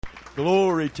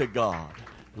Glory to God.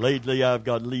 Lately, I've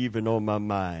got leaving on my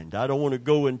mind. I don't want to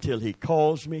go until He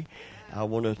calls me. I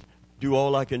want to do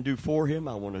all I can do for Him.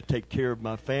 I want to take care of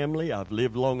my family. I've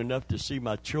lived long enough to see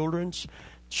my children's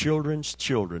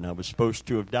children. I was supposed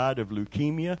to have died of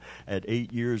leukemia at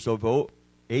 8 years of old.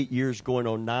 8 years going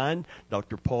on 9.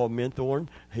 Dr. Paul Minthorn,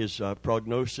 his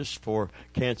prognosis for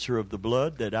cancer of the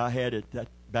blood that I had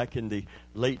back in the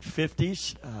late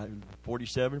 50s,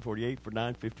 47, 48,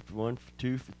 49, 51,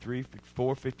 52, 53,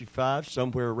 54, 55,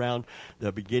 somewhere around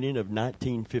the beginning of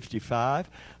 1955.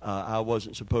 I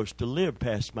wasn't supposed to live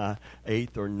past my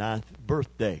 8th or 9th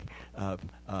birthday.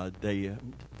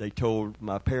 They told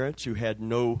my parents, who had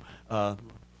no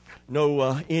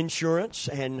insurance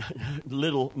and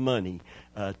little money,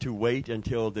 to wait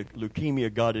until the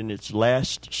leukemia got in its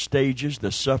last stages,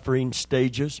 the suffering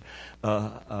stages,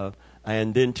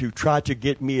 and then to try to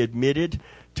get me admitted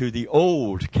to the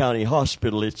old county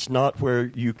hospital. It's not where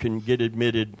you can get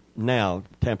admitted now,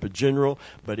 Tampa General,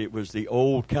 but it was the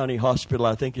old county hospital.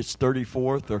 I think it's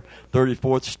 34th or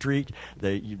 34th Street.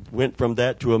 They went from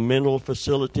that to a mental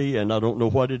facility, and I don't know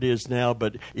what it is now,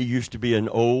 but it used to be an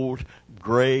old,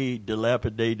 gray,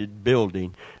 dilapidated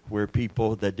building where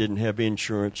people that didn't have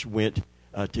insurance went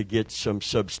to get some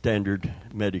substandard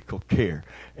medical care.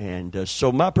 And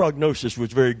so my prognosis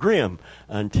was very grim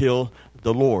until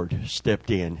the Lord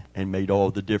stepped in and made all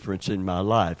the difference in my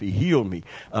life. He healed me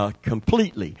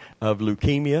completely of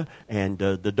leukemia. And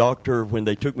the doctor, when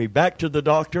they took me back to the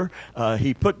doctor,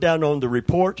 he put down on the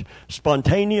report,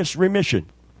 spontaneous remission.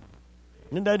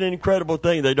 Isn't that an incredible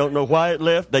thing? They don't know why it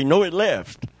left. They know it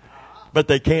left, but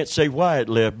they can't say why it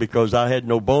left, because I had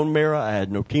no bone marrow, I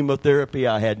had no chemotherapy,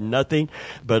 I had nothing,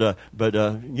 but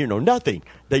nothing.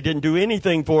 They didn't do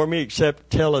anything for me except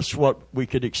tell us what we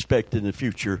could expect in the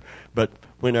future. But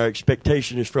when our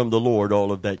expectation is from the Lord,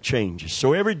 all of that changes.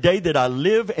 So every day that I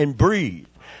live and breathe,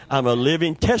 I'm a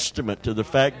living testament to the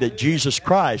fact that Jesus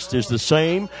Christ is the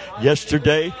same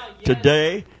yesterday,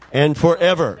 today, and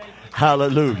forever.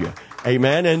 Hallelujah.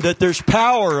 Amen. And that there's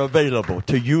power available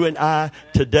to you and I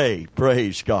today.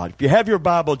 Praise God. If you have your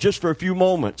Bible, just for a few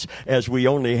moments, as we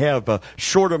only have a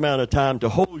short amount of time to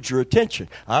hold your attention.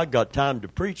 I've got time to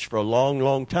preach for a long,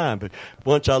 long time, but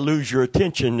once I lose your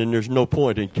attention, then there's no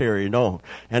point in carrying on.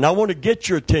 And I want to get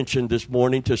your attention this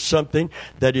morning to something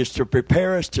that is to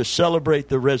prepare us to celebrate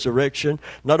the resurrection.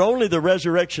 Not only the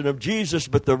resurrection of Jesus,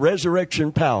 but the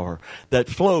resurrection power that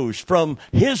flows from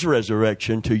His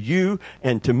resurrection to you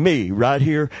and to me, right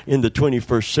here in the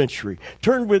 21st century.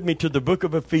 Turn with me to the book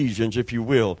of Ephesians, if you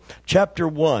will, chapter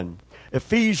 1.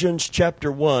 Ephesians chapter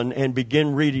 1, and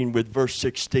begin reading with verse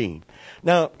 16.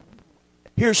 Now,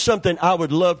 here's something I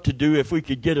would love to do if we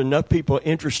could get enough people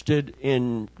interested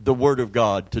in the Word of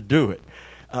God to do it.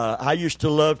 I used to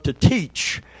love to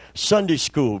teach Sunday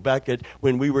school back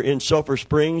when we were in Sulphur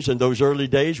Springs in those early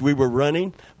days. We were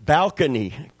running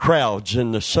balcony crowds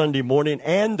in the Sunday morning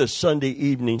and the Sunday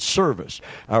evening service.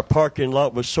 Our parking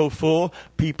lot was so full,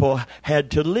 people had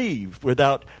to leave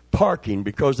without parking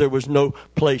because there was no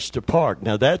place to park.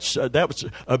 Now that was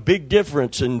a big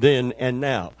difference in then and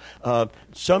now.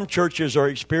 Some churches are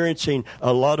experiencing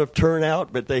a lot of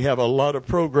turnout, but they have a lot of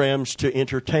programs to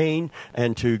entertain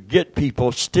and to get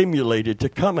people stimulated to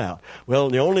come out. Well,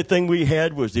 the only thing we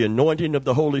had was the anointing of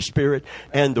the Holy Spirit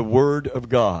and the Word of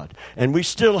God. And we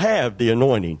still have the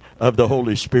anointing of the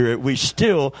Holy Spirit. We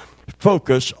still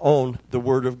focus on the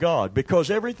Word of God, because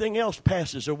everything else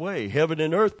passes away. Heaven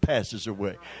and earth passes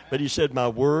away. But He said, my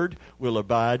Word will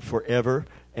abide forever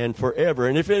and forever.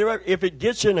 And if it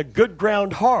gets in a good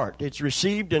ground heart, it's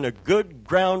received in a good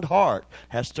ground heart,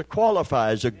 has to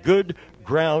qualify as a good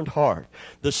ground heart.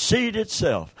 The seed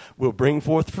itself will bring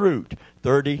forth fruit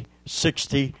 30,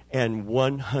 60, and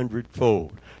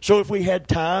 100-fold. So if we had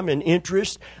time and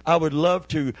interest, I would love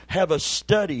to have a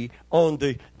study on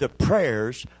the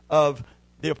prayers of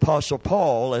the Apostle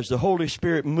Paul as the Holy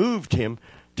Spirit moved him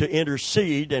to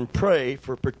intercede and pray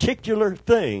for particular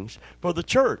things for the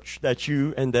church. That's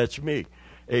you and that's me.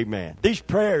 Amen. These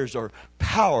prayers are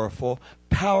powerful,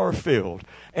 power-filled,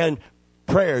 and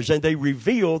prayers, and they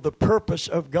reveal the purpose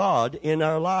of God in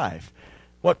our life.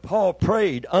 What Paul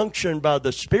prayed, unctioned by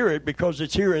the Spirit, because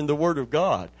it's here in the Word of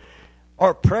God,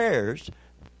 are prayers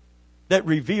that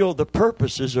reveal the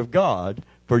purposes of God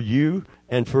for you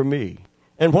and for me.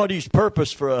 And what He's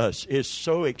purposed for us is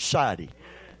so exciting.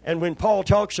 And when Paul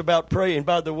talks about praying,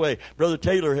 by the way, Brother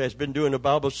Taylor has been doing a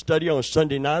Bible study on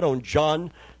Sunday night on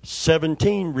John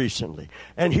 17 recently.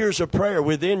 And here's a prayer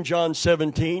within John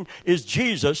 17 is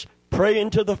Jesus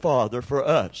praying to the Father for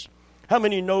us. How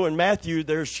many know in Matthew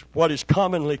there's what is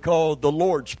commonly called the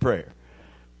Lord's Prayer?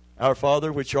 Our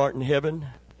Father which art in heaven,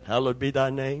 Hallowed be thy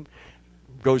name.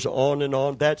 Goes on and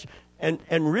on. And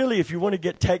really, if you want to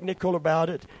get technical about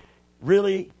it,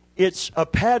 really, it's a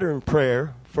pattern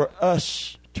prayer for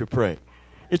us to pray.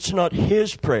 It's not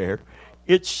his prayer.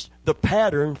 It's the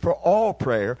pattern for all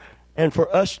prayer and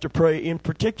for us to pray in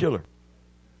particular.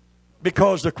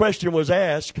 Because the question was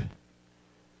asked,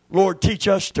 Lord, teach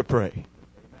us to pray.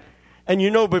 And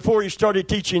you know, before he started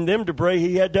teaching them to pray,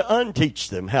 he had to unteach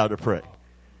them how to pray.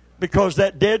 Because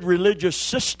that dead religious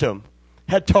system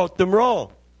had taught them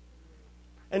wrong.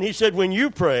 And he said, when you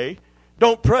pray,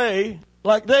 don't pray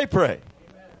like they pray.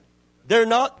 They're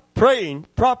not praying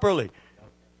properly.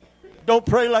 Don't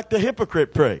pray like the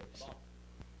hypocrite prays.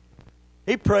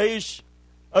 He prays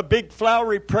a big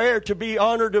flowery prayer to be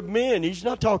honored of men. He's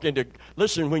not talking to,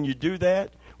 listen, when you do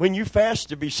that, when you fast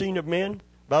to be seen of men,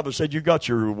 the Bible said you got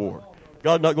your reward.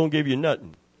 God's not going to give you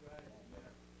nothing.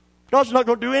 God's not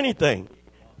going to do anything.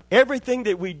 Everything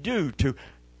that we do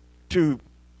to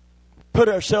put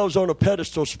ourselves on a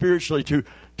pedestal spiritually,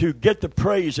 to get the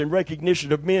praise and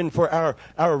recognition of men for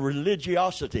our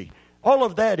religiosity, all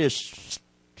of that is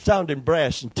sounding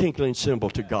brass and tinkling cymbal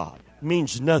to God.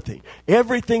 Means nothing.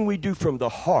 Everything we do from the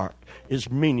heart is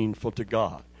meaningful to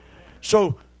God.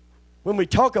 So when we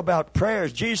talk about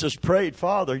prayers, Jesus prayed,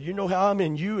 Father, you know how I'm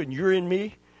in you and you're in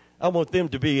me? I want them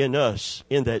to be in us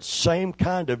in that same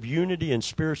kind of unity and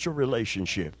spiritual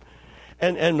relationship.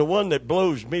 And the one that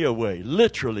blows me away,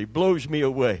 literally blows me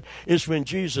away, is when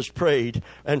Jesus prayed,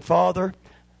 and Father,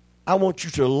 I want you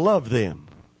to love them,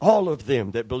 all of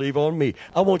them that believe on me.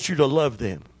 I want you to love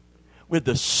them with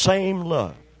the same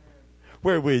love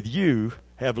wherewith you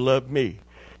have loved me.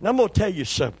 And I'm going to tell you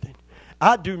something.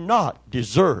 I do not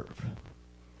deserve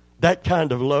that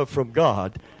kind of love from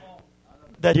God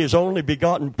that his only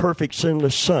begotten perfect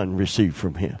sinless Son received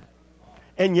from him.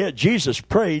 And yet Jesus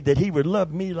prayed that he would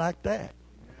love me like that.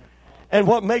 And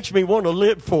what makes me want to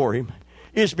live for him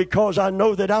is because I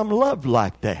know that I'm loved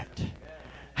like that.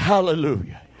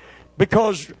 Hallelujah.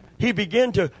 Because he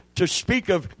began to speak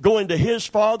of going to his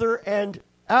Father and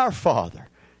our Father.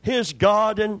 His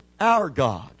God and our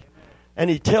God. And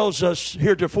he tells us,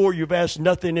 heretofore you've asked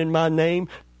nothing in my name.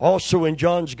 Also in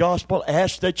John's Gospel,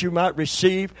 ask that you might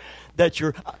receive, that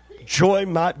your joy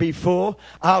might be full.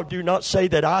 I do not say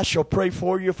that I shall pray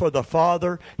for you, for the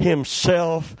Father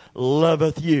himself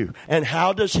loveth you. And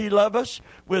how does he love us?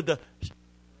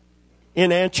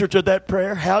 In answer to that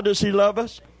prayer, how does he love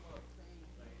us?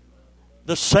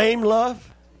 The same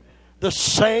love. The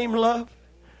same love.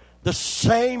 The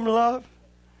same love.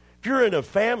 If you're in a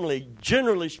family,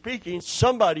 generally speaking,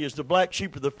 somebody is the black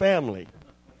sheep of the family.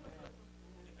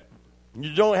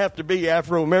 You don't have to be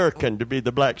Afro-American to be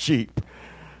the black sheep.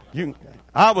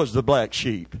 I was the black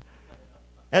sheep.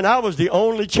 And I was the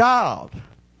only child.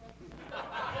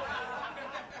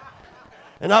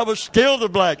 And I was still the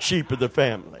black sheep of the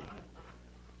family.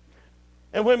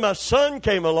 And when my son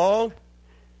came along,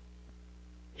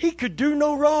 he could do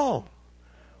no wrong.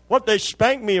 What they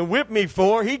spanked me and whipped me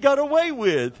for, he got away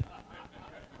with.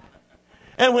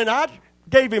 And when I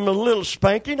gave him a little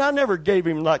spanking, I never gave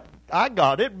him like I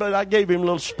got it, but I gave him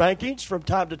little spankings from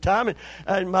time to time.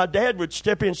 And my dad would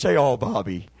step in and say, oh,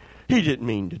 Bobby, he didn't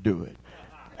mean to do it.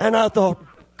 And I thought,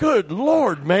 good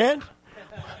Lord, man,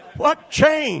 what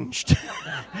changed?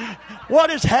 What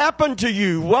has happened to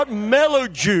you? What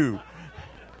mellowed you?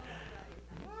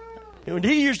 And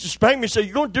he used to spank me and say,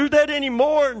 you going to do that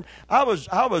anymore? And I was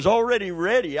already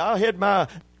ready. I had my,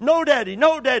 no, daddy,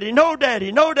 no, daddy, no,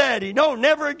 daddy, no, daddy, no,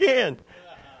 never again.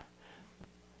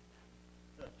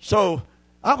 So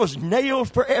I was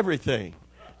nailed for everything.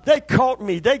 They caught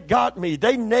me. They got me.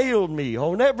 They nailed me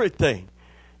on everything.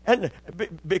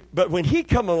 But when he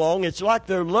come along, it's like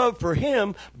their love for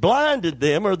him blinded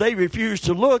them, or they refused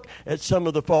to look at some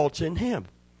of the faults in him.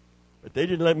 But they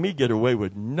didn't let me get away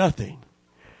with nothing.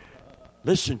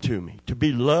 Listen to me. To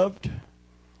be loved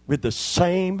with the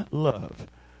same love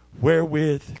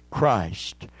wherewith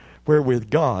Christ, wherewith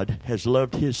God has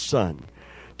loved his Son,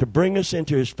 to bring us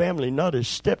into his family, not as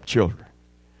stepchildren,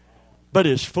 but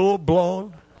as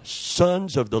full-blown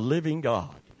sons of the living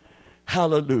God.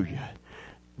 Hallelujah.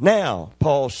 Now,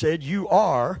 Paul said, you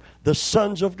are the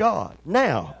sons of God.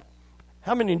 Now,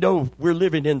 how many know we're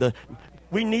living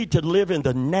we need to live in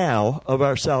the now of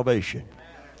our salvation.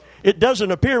 It doesn't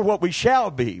appear what we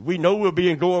shall be. We know we'll be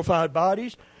in glorified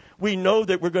bodies. We know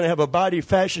that we're going to have a body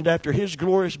fashioned after his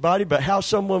glorious body, but how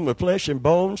someone with flesh and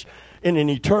bones in an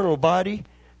eternal body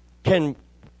can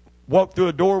walk through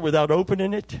a door without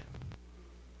opening it,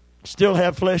 still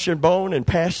have flesh and bone and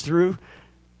pass through,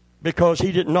 because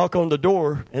he didn't knock on the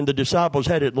door and the disciples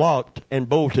had it locked and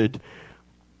bolted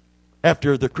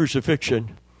after the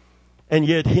crucifixion And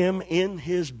yet him in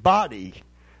his body,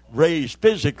 raised,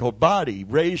 physical body,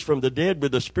 raised from the dead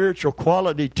with a spiritual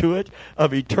quality to it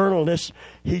of eternalness,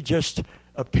 he just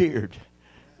appeared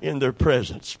in their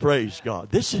presence. Praise God.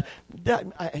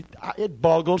 It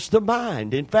boggles the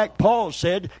mind. In fact, Paul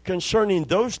said concerning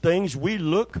those things, we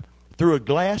look through a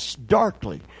glass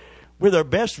darkly. With our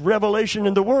best revelation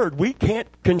in the Word, we can't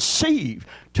conceive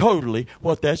totally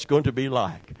what that's going to be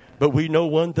like. But we know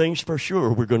one thing's for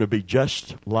sure. We're going to be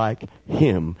just like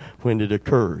him when it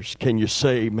occurs. Can you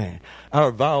say amen?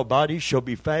 Our vile bodies shall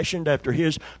be fashioned after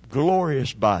his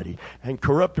glorious body. And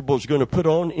corruptible is going to put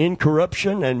on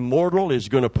incorruption, and mortal is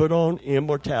going to put on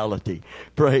immortality.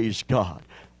 Praise God.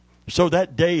 So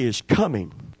that day is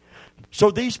coming.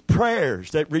 So these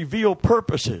prayers that reveal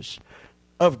purposes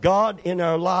of God in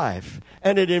our life,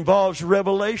 and it involves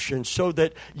revelation so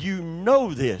that you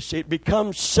know this. It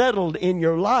becomes settled in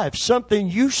your life, something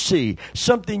you see,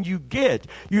 something you get.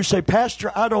 You say,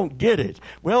 Pastor, I don't get it.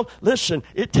 Well, listen,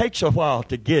 it takes a while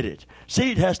to get it.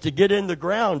 Seed has to get in the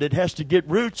ground, it has to get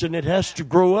roots, and it has to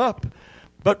grow up.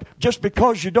 But just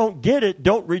because you don't get it,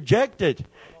 don't reject it.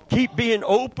 Keep being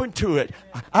open to it.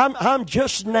 I'm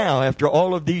just now, after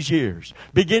all of these years,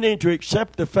 beginning to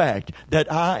accept the fact that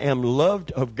I am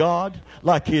loved of God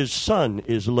like his Son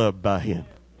is loved by him.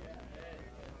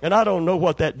 And I don't know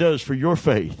what that does for your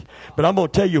faith, but I'm going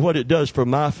to tell you what it does for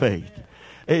my faith.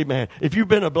 Amen. If you've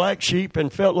been a black sheep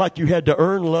and felt like you had to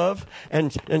earn love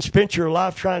and spent your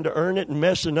life trying to earn it and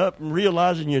messing up and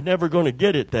realizing you're never going to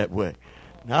get it that way.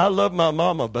 Now, I love my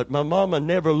mama, but my mama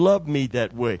never loved me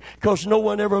that way because no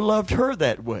one ever loved her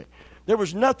that way. There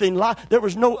was there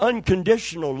was no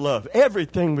unconditional love.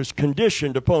 Everything was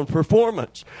conditioned upon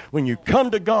performance. When you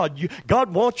come to God,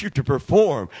 God wants you to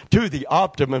perform to the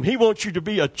optimum. He wants you to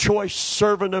be a choice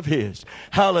servant of his.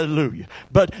 Hallelujah.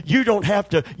 But you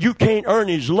can't earn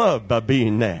his love by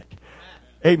being that.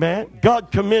 Amen.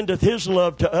 God commendeth his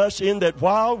love to us in that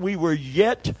while we were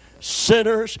yet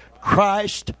sinners,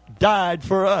 Christ died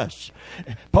for us.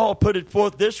 Paul put it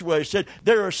forth this way. He said,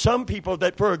 there are some people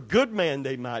that for a good man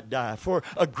they might die. For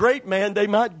a great man they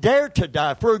might dare to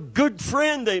die. For a good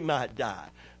friend they might die.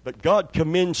 But God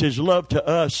commends his love to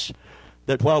us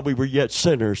that while we were yet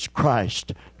sinners,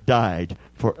 Christ died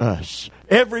for us.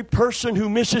 Every person who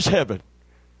misses heaven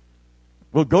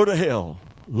will go to hell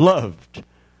loved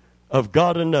of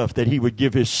God enough that he would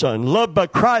give his Son. Loved by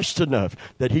Christ enough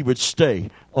that he would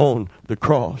stay on the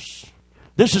cross.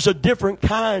 This is a different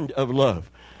kind of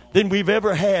love than we've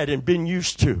ever had and been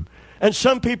used to. And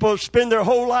some people spend their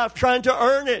whole life trying to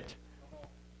earn it,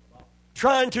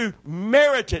 trying to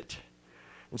merit it.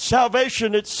 And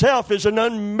salvation itself is an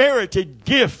unmerited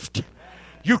gift.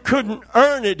 You couldn't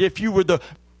earn it if you were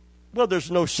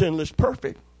there's no sinless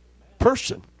perfect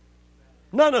person.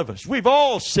 None of us. We've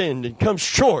all sinned and come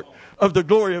short of the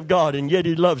glory of God, and yet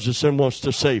he loves us and wants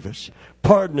to save us,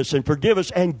 pardon us and forgive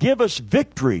us, and give us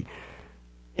victory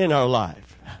in our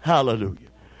life. Hallelujah.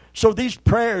 So these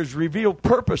prayers reveal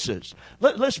purposes.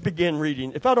 Let's begin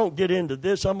reading. If I don't get into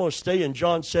this, I'm going to stay in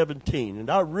John 17, and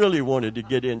I really wanted to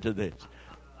get into this.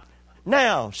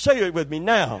 Now, say it with me,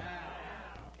 now.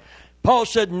 Paul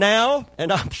said now,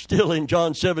 and I'm still in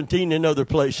John 17 and other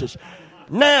places.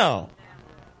 Now,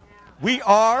 we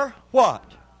are what?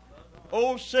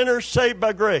 Old sinners saved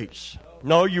by grace.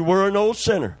 No, you were an old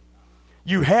sinner.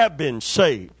 You have been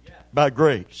saved by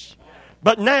grace.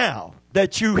 But now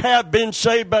that you have been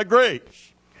saved by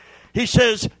grace, he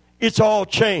says it's all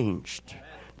changed.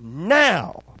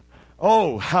 Now,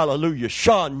 oh, hallelujah,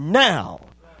 Sean, now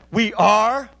we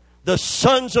are the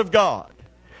sons of God.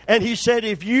 And he said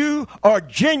if you are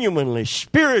genuinely,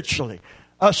 spiritually,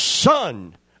 a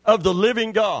son of the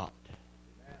living God,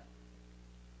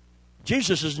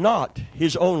 Jesus is not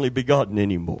his only begotten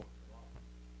anymore.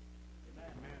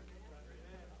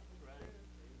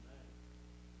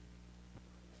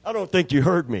 I don't think you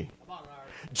heard me.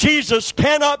 Jesus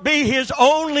cannot be his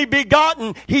only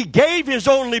begotten. He gave his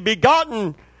only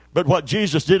begotten. But what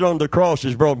Jesus did on the cross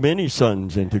has brought many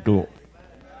sons into glory.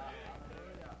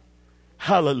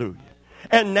 Hallelujah.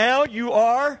 And now you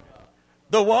are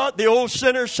the what? The old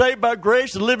sinner saved by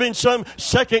grace, living some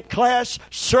second class,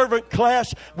 servant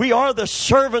class. We are the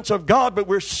servants of God, but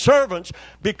we're servants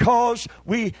because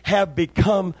we have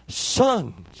become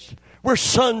sons. We're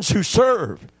sons who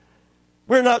serve.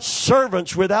 We're not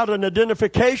servants without an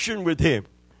identification with him.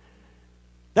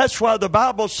 That's why the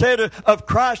Bible said of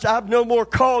Christ, I've no more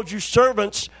called you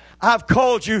servants, I've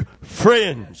called you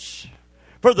friends.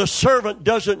 For the servant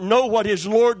doesn't know what his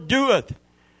Lord doeth.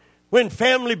 When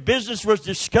family business was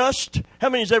discussed, how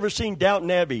many has ever seen Downton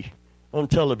Abbey on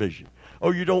television?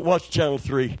 Oh, you don't watch Channel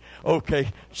 3.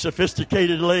 Okay,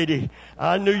 sophisticated lady.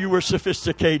 I knew you were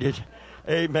sophisticated.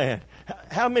 Amen.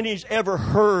 How many's ever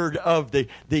heard of the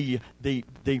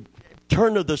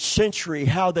turn of the century,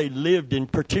 how they lived,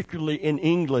 particularly in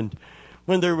England?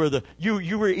 When there were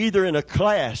you were either in a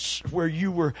class where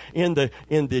you were in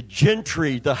the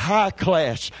gentry, the high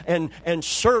class, and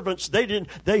servants.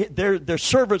 Their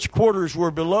servants' quarters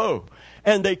were below,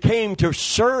 and they came to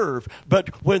serve.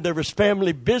 But when there was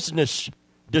family business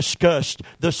discussed,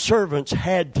 the servants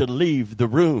had to leave the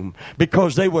room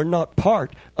because they were not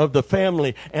part of the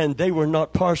family, and they were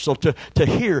not partial to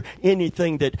hear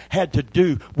anything that had to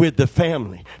do with the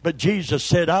family. But Jesus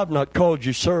said, "I've not called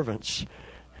you servants,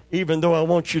 even though I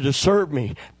want you to serve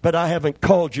me, but I haven't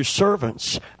called you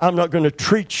servants. I'm not going to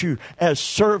treat you as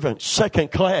servants,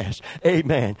 second class."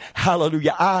 Amen.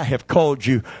 Hallelujah. I have called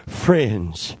you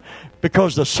friends,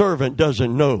 because the servant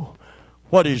doesn't know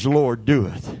what his Lord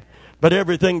doeth. But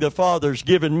everything the Father's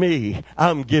given me,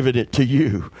 I'm giving it to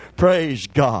you. Praise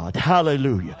God.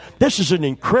 Hallelujah. This is an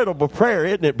incredible prayer,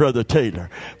 isn't it, Brother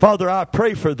Taylor? Father, I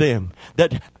pray for them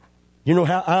that, you know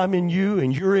how I'm in you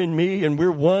and you're in me and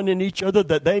we're one in each other,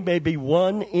 that they may be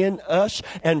one in us.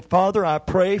 And Father, I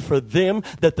pray for them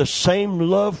that the same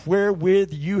love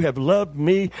wherewith you have loved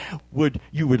me,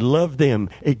 you would love them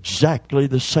exactly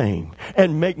the same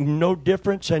and make no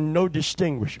difference and no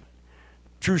distinguishment.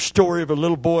 True story of a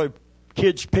little boy.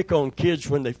 Kids pick on kids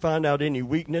when they find out any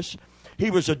weakness.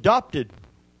 He was adopted.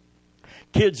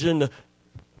 Kids in the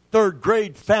 3rd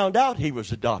grade found out he was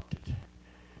adopted.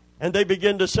 And they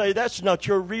begin to say, "That's not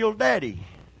your real daddy.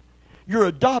 You're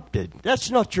adopted. That's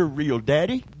not your real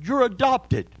daddy. You're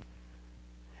adopted."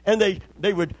 And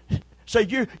they would say,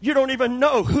 you don't even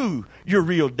know who your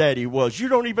real daddy was. You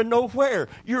don't even know where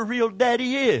your real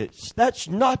daddy is. That's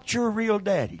not your real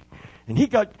daddy. And he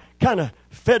got kind of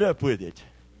fed up with it.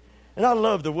 And I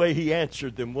love the way he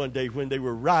answered them one day when they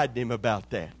were riding him about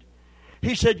that.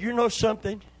 He said, "You know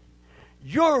something?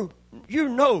 You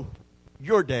know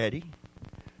your daddy.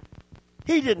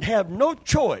 He didn't have no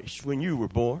choice when you were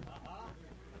born.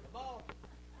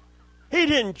 He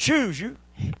didn't choose you.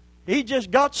 He just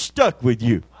got stuck with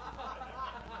you.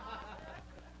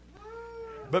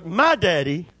 But my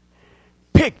daddy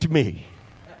picked me.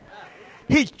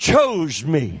 He chose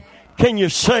me." Can you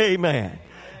say amen?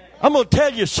 I'm going to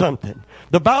tell you something.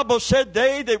 The Bible said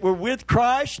they that were with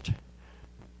Christ,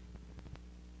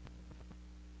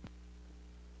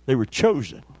 they were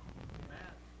chosen.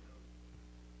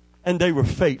 And they were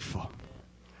faithful.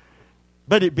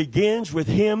 But it begins with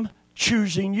Him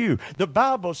choosing you. The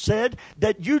Bible said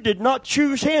that you did not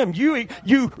choose Him.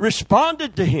 You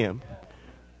responded to Him.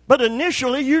 But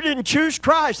initially, you didn't choose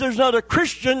Christ. There's not a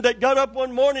Christian that got up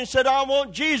one morning and said, "I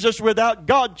want Jesus," without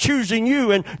God choosing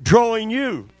you and drawing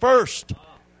you first.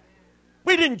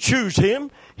 We didn't choose Him.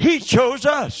 He chose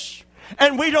us.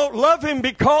 And we don't love Him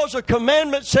because a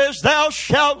commandment says, "Thou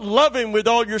shalt love Him with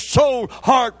all your soul,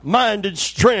 heart, mind, and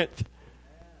strength."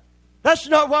 That's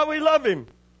not why we love Him.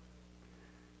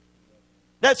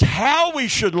 That's how we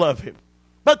should love Him.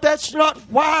 But that's not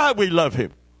why we love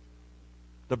Him.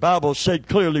 The Bible said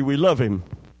clearly we love Him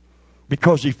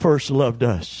because He first loved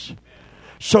us.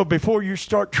 So before you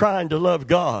start trying to love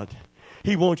God,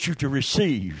 He wants you to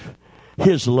receive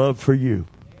His love for you.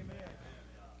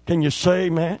 Can you say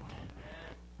amen?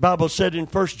 The Bible said in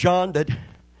 1 John that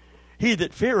he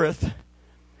that feareth,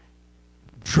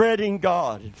 dreading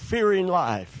God and fearing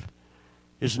life,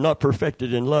 is not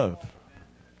perfected in love.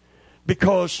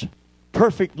 Because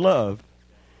perfect love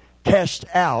casts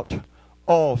out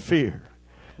all fear.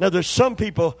 Now, there's some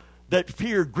people that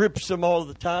fear grips them all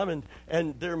the time,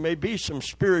 and there may be some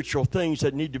spiritual things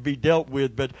that need to be dealt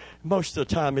with, but most of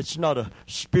the time it's not a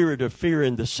spirit of fear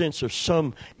in the sense of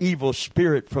some evil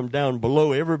spirit from down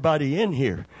below. Everybody in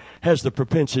here has the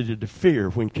propensity to fear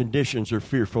when conditions are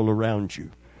fearful around you.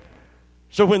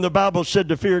 So when the Bible said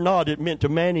to fear not, it meant to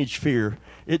manage fear.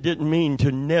 It didn't mean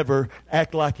to never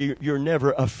act like you're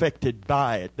never affected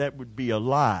by it. That would be a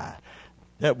lie.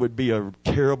 That would be a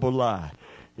terrible lie.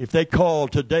 If they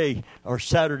called today or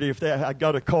Saturday, I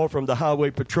got a call from the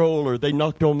highway patrol, or they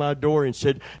knocked on my door and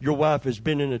said, "Your wife has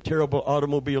been in a terrible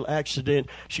automobile accident.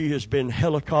 She has been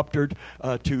helicoptered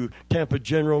to Tampa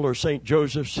General or St.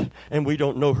 Joseph's, and we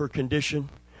don't know her condition."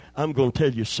 I'm going to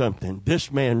tell you something.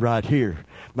 This man right here,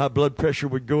 my blood pressure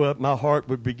would go up. My heart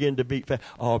would begin to beat fast.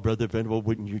 "Oh, Brother Venable,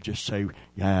 wouldn't you just say,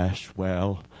 'Yes,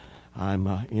 well, I'm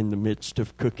in the midst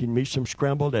of cooking me some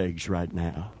scrambled eggs right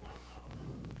now.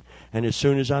 And as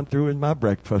soon as I'm through with my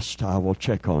breakfast, I will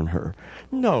check on her.'"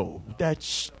 No, that's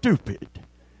stupid.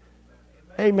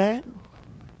 Amen?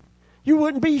 You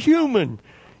wouldn't be human.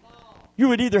 You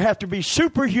would either have to be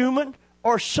superhuman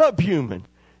or subhuman.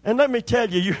 And let me tell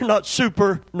you, you're not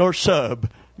super nor sub.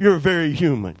 You're very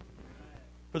human.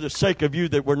 For the sake of you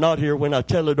that were not here when I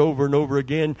tell it over and over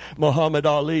again, Muhammad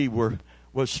Ali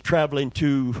was traveling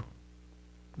to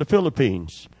the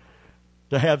Philippines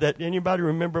to have that. Anybody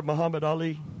remember Muhammad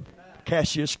Ali?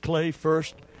 Cassius Clay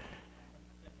first.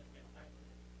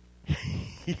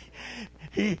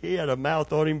 He had a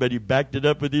mouth on him, but he backed it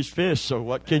up with his fist. So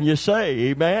what can you say?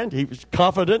 Amen? He was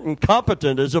confident and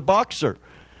competent as a boxer.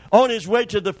 On his way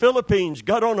to the Philippines,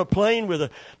 got on a plane with a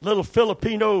little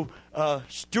Filipino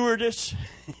stewardess,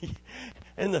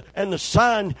 and the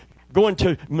sign going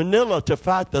to Manila to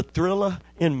fight the Thriller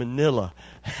in Manila.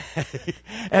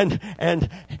 and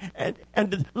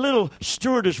the little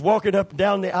stewardess walking up and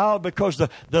down the aisle because the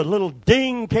little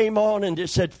ding came on and it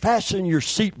said, fasten your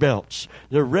seatbelts.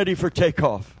 They're ready for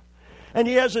takeoff. And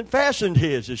he hasn't fastened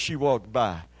his as she walked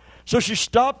by. So she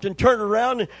stopped and turned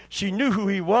around and she knew who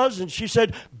he was and she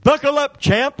said, buckle up,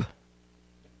 champ.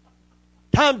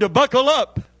 Time to buckle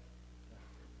up.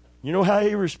 You know how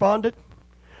he responded?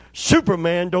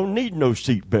 Superman don't need no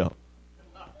seatbelt.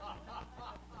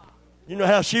 You know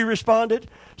how she responded?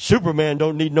 Superman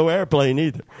don't need no airplane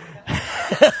either.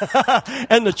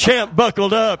 And the champ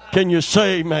buckled up. Can you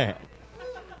say, man?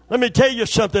 Let me tell you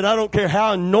something. I don't care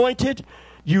how anointed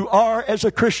you are as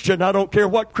a Christian. I don't care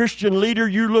what Christian leader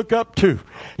you look up to.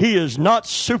 He is not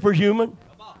superhuman.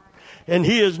 And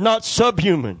he is not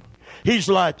subhuman. He's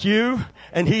like you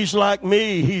and he's like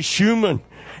me. He's human.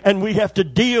 And we have to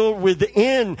deal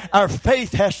within. Our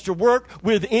faith has to work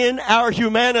within our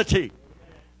humanity.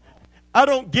 I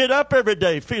don't get up every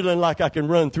day feeling like I can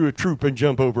run through a troop and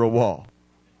jump over a wall.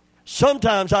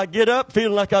 Sometimes I get up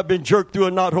feeling like I've been jerked through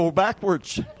a knothole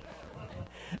backwards.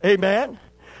 Amen.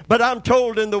 But I'm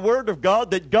told in the Word of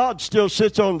God that God still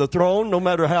sits on the throne no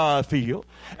matter how I feel.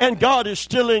 And God is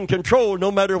still in control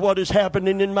no matter what is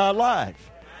happening in my life.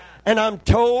 And I'm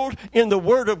told in the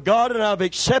Word of God, and I've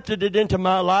accepted it into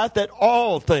my life, that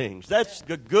all things, that's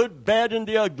the good, bad, and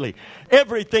the ugly,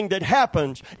 everything that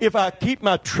happens, if I keep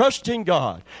my trust in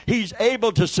God, He's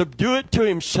able to subdue it to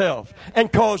Himself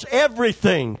and cause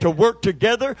everything to work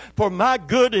together for my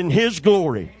good and His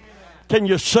glory. Can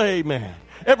you say amen?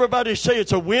 Everybody say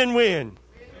it's a win-win.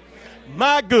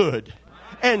 My good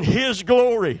and His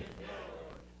glory.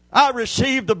 I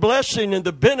receive the blessing and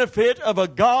the benefit of a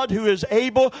God who is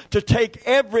able to take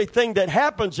everything that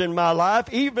happens in my life,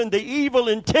 even the evil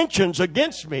intentions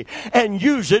against me, and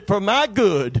use it for my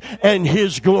good and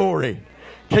His glory.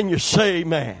 Can you say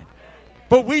amen?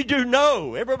 But we do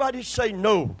know. Everybody say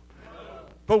no.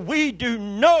 But we do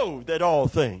know that all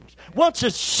things. Once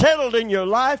it's settled in your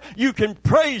life, you can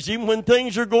praise Him when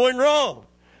things are going wrong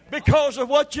because of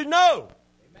what you know.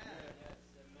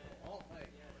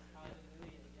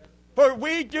 For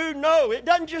we do know. It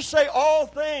doesn't just say all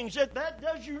things. That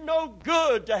does you no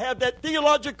good to have that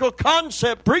theological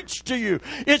concept preached to you.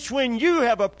 It's when you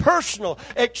have a personal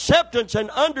acceptance and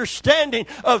understanding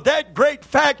of that great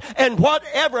fact, and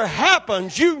whatever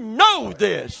happens, you know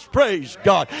this. Praise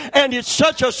God. And it's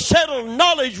such a settled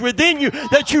knowledge within you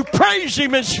that you praise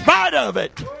Him in spite of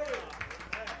it.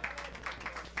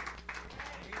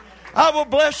 I will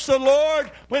bless the Lord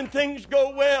when things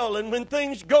go well and when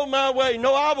things go my way.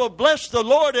 No, I will bless the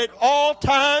Lord at all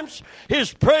times.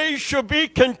 His praise shall be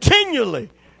continually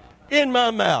in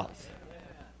my mouth.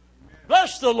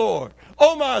 Bless the Lord,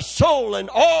 O my soul, and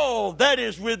all that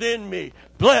is within me.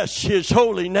 Bless His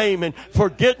holy name and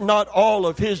forget not all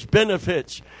of His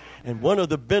benefits. And one of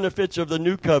the benefits of the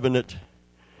new covenant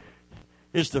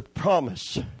is the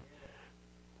promise.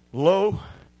 Lo,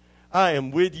 I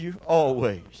am with you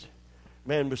always.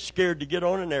 Man was scared to get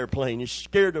on an airplane. He's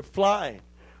scared of flying.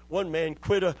 One man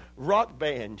quit a rock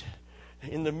band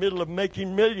in the middle of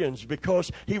making millions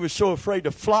because he was so afraid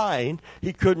of flying,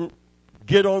 he couldn't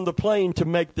get on the plane to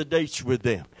make the dates with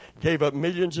them. Gave up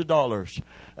millions of dollars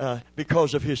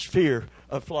because of his fear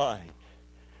of flying.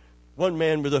 One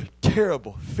man with a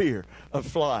terrible fear of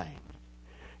flying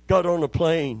got on a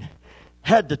plane,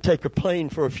 had to take a plane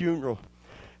for a funeral.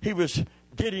 He was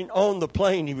getting on the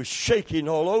plane. He was shaking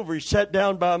all over. He sat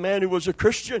down by a man who was a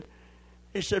Christian.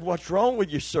 He said, "What's wrong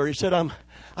with you, sir?" He said, I'm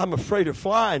afraid of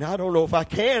flying. I don't know if I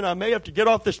can. I may have to get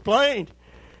off this plane.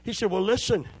 He said, "Well,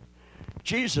 listen,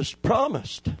 Jesus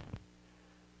promised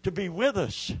to be with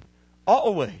us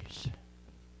always.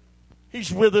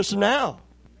 He's with us now."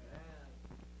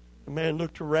 The man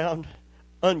looked around,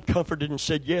 uncomforted, and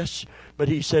said, "Yes," but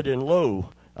he said, "And lo,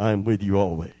 I am with you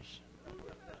always."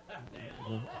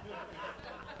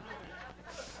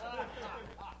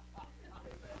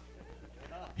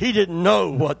 He didn't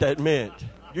know what that meant.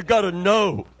 You got to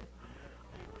know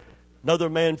Another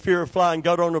man, fear of flying,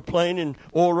 got on a plane, and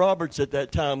Oral Roberts at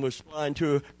that time was flying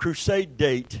to a crusade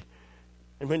date.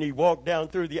 And when he walked down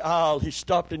through the aisle, he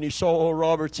stopped and he saw Oral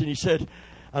Roberts, and he said,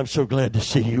 "I'm so glad to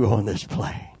see you on this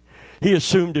plane." He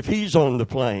assumed if he's on the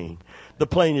plane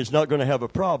is not going to have a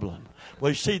problem.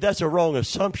 Well, you see, that's a wrong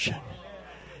assumption.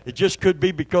 It just could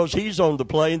be because he's on the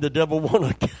plane, the devil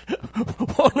want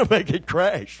to make it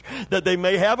crash, that they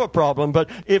may have a problem.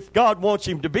 But if God wants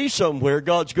him to be somewhere,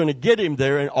 God's going to get him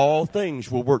there, and all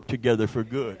things will work together for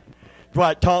good.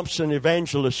 Dwight Thompson,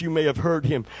 evangelist, you may have heard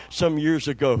him some years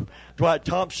ago. Dwight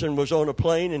Thompson was on a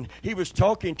plane, and he was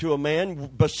talking to a man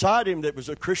beside him that was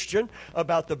a Christian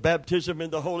about the baptism in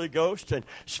the Holy Ghost and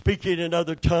speaking in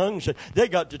other tongues. And they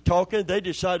got to talking. They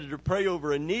decided to pray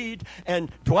over a need, and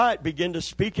Dwight began to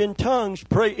speak in tongues,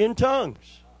 pray in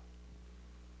tongues.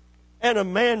 And a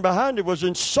man behind him was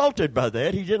insulted by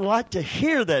that. He didn't like to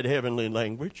hear that heavenly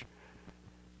language.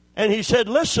 And he said,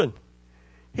 "Listen,"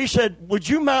 he said, "would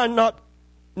you mind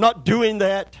not doing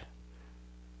that?"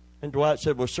 And Dwight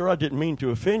said, "Well, sir, I didn't mean to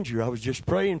offend you. I was just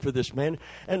praying for this man."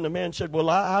 And the man said, "Well,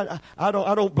 I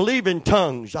don't believe in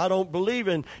tongues. I don't believe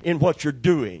in what you're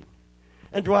doing."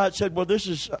 And Dwight said, "Well, this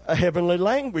is a heavenly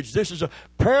language. This is a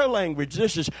prayer language.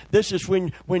 This is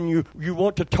when you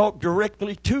want to talk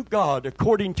directly to God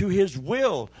according to His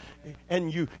will.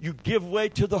 And you give way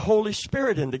to the Holy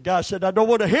Spirit." And the guy said, "I don't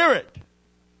want to hear it."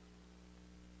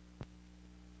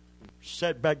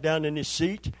 Sat back down in his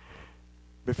seat.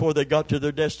 Before they got to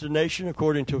their destination,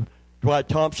 according to Dwight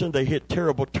Thompson, they hit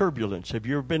terrible turbulence. Have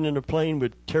you ever been in a plane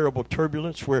with terrible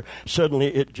turbulence where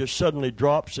it just suddenly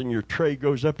drops and your tray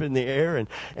goes up in the air,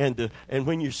 and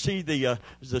when you see the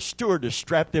stewardess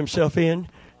strap themselves in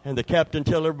and the captain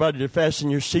tell everybody to fasten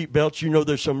your seatbelts, you know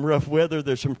there's some rough weather,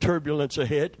 there's some turbulence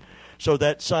ahead. So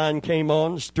that sign came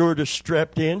on, the stewardess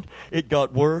strapped in. It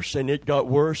got worse, and it got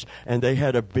worse, and they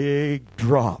had a big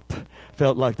drop.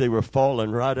 Felt like they were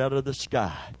falling right out of the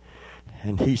sky.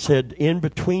 And he said, in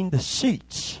between the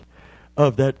seats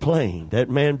of that plane, that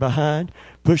man behind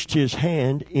pushed his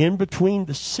hand in between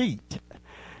the seat,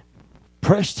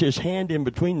 pressed his hand in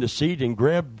between the seat, and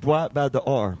grabbed Dwight by the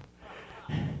arm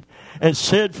and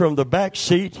said from the back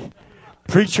seat,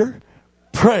 "Preacher,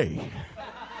 pray."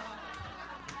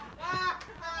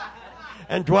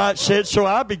 And Dwight said, so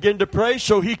I began to pray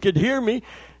so he could hear me.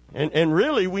 And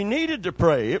really, we needed to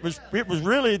pray. It was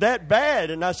really that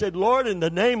bad. And I said, "Lord, in the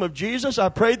name of Jesus, I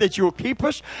pray that you will keep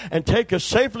us and take us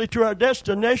safely to our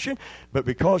destination." But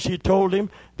because he told him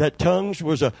that tongues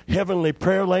was a heavenly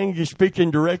prayer language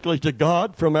speaking directly to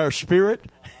God from our spirit,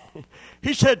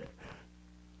 he said,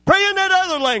 "Pray in that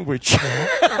other language."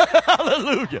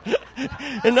 Hallelujah.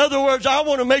 In other words, I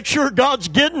want to make sure God's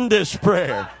getting this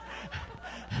prayer.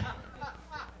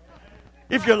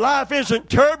 If your life isn't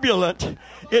turbulent,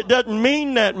 it doesn't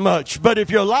mean that much. But if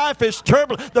your life is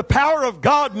turbulent, the power of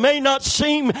God may not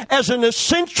seem as an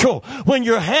essential when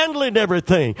you're handling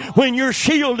everything. When your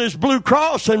shield is Blue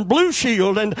Cross and Blue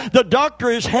Shield and the doctor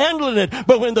is handling it.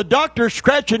 But when the doctor's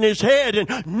scratching his head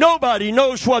and nobody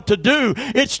knows what to do,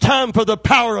 it's time for the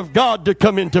power of God to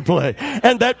come into play.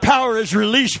 And that power is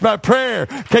released by prayer.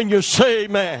 Can you say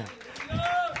amen?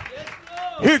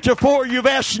 Heretofore you've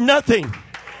asked nothing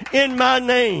in my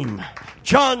name.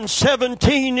 John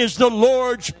 17 is the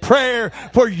Lord's prayer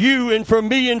for you and for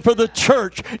me and for the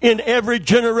church in every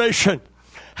generation.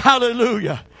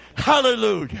 Hallelujah.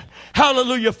 Hallelujah.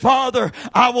 Hallelujah. Father,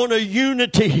 I want a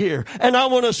unity here, and I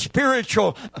want a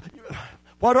spiritual.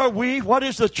 What are we? What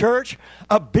is the church?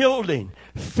 A building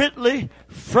fitly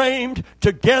framed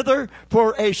together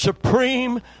for a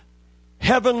supreme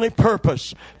heavenly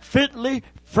purpose. Fitly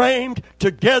framed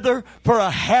together for a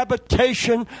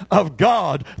habitation of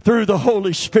God through the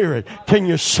Holy Spirit. Can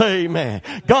you say amen?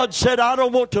 God said, I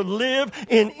don't want to live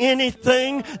in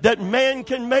anything that man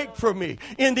can make for me.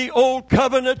 In the old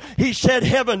covenant, he said,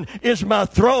 heaven is my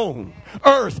throne.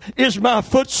 Earth is my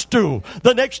footstool.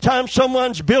 The next time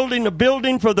someone's building a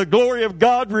building for the glory of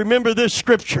God, remember this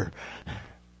scripture.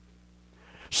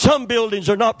 Some buildings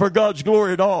are not for God's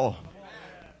glory at all.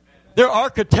 They're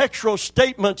architectural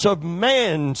statements of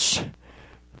man's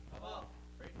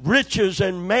riches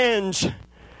and man's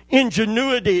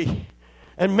ingenuity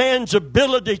and man's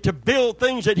ability to build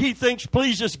things that he thinks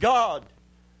pleases God.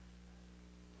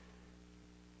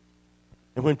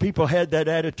 And when people had that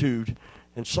attitude,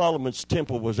 and Solomon's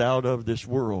temple was out of this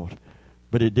world,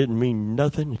 but it didn't mean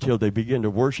nothing until they began to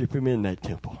worship him in that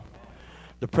temple.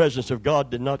 The presence of God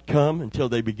did not come until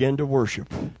they began to worship.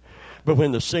 But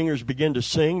when the singers begin to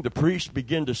sing, the priests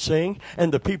begin to sing,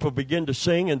 and the people begin to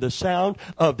sing, and the sound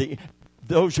of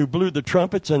those who blew the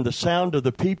trumpets, and the sound of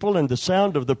the people, and the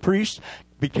sound of the priests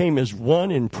became as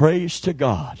one in praise to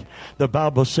God, the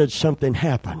Bible said something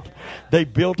happened. They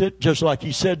built it just like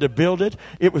he said to build it.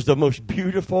 It was the most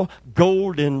beautiful,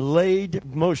 gold inlaid,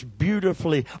 most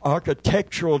beautifully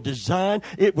architectural design.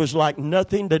 It was like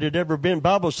nothing that had ever been.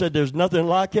 Bible said there's nothing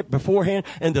like it beforehand,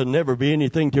 and there'll never be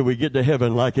anything till we get to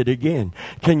heaven like it again.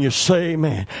 Can you say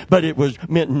amen? But it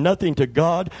meant nothing to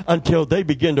God until they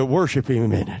began to worship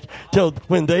him in it. Till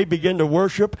when they began to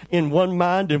worship in one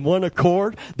mind and one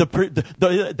accord,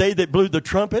 they that blew the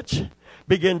trumpets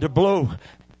began to blow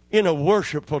in a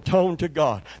worshipful tone to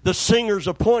God. The singers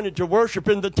appointed to worship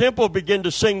in the temple began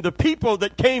to sing. The people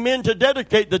that came in to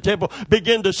dedicate the temple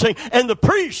began to sing. And the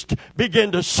priest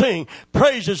began to sing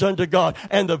praises unto God.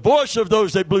 And the voice of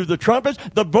those that blew the trumpets,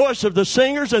 the voice of the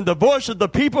singers, and the voice of the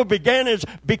people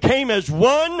became as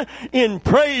one in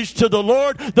praise to the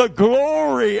Lord. The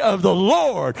glory of the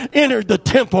Lord entered the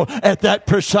temple at that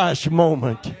precise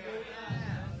moment.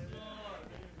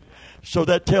 So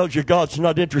that tells you God's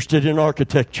not interested in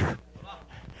architecture.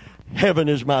 Heaven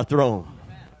is my throne.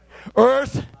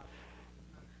 Earth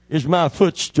is my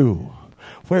footstool.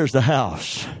 Where's the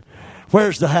house?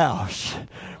 Where's the house?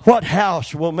 What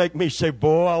house will make me say,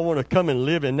 boy, I want to come and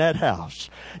live in that house?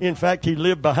 In fact, he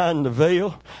lived behind the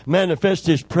veil, manifest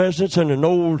his presence in an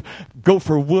old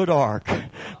gopher wood ark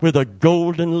with a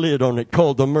golden lid on it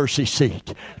called the mercy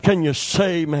seat. Can you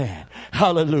say, man?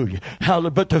 Hallelujah.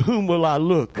 Hallelujah. But to whom will I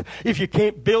look? If you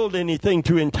can't build anything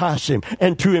to entice him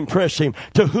and to impress him,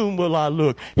 to whom will I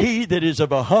look? He that is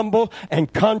of a humble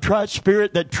and contrite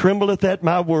spirit that trembleth at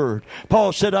my word.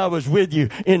 Paul said, I was with you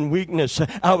in weakness.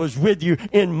 I was with you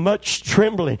in much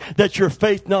trembling, that your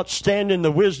faith not stand in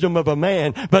the wisdom of a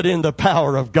man, but in the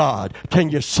power of God. Can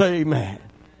you say amen?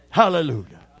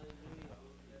 Hallelujah.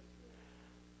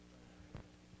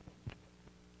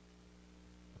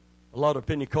 A lot of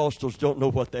Pentecostals don't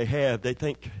know what they have. They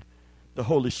think the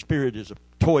Holy Spirit is a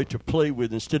toy to play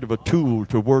with instead of a tool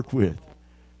to work with.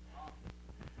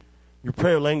 Your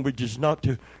prayer language is not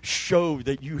to show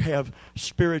that you have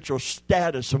spiritual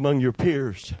status among your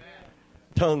peers.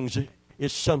 Tongues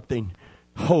is something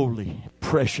holy,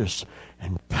 precious,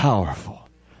 and powerful.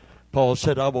 Paul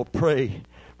said, I will pray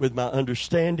with my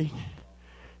understanding,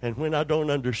 and when I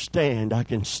don't understand, I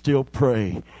can still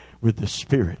pray with the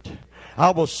Spirit.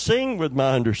 I will sing with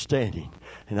my understanding,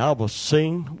 and I will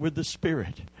sing with the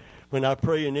Spirit. When I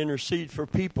pray and intercede for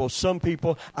people, some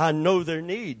people, I know their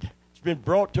need. It's been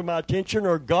brought to my attention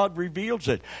or God reveals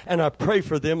it, and I pray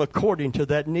for them according to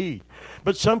that need.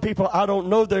 But some people, I don't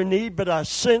know their need, but I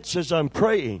sense as I'm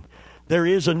praying, there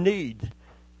is a need.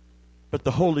 But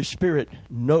the Holy Spirit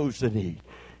knows the need.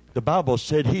 The Bible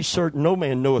said, no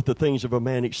man knoweth the things of a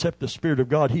man except the Spirit of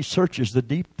God. He searches the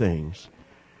deep things.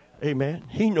 Amen.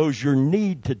 He knows your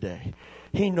need today.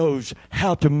 He knows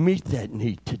how to meet that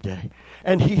need today.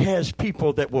 And He has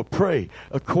people that will pray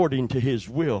according to His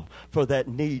will for that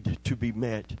need to be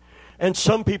met. And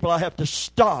some people I have to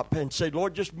stop and say,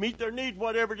 Lord, just meet their need,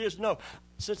 whatever it is. No,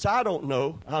 since I don't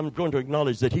know, I'm going to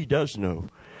acknowledge that He does know.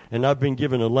 And I've been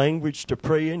given a language to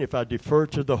pray in if I defer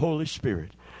to the Holy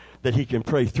Spirit, that He can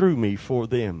pray through me for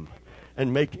them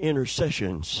and make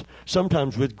intercessions,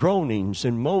 sometimes with groanings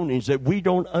and moanings that we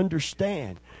don't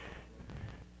understand.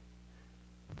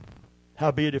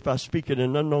 Howbeit, if I speak in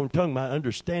an unknown tongue, my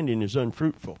understanding is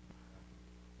unfruitful.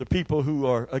 The people who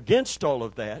are against all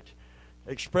of that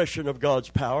expression of God's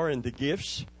power and the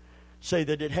gifts say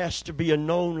that it has to be a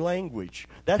known language.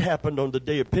 That happened on the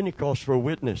day of Pentecost for a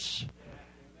witness.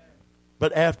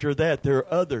 But after that, there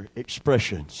are other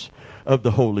expressions of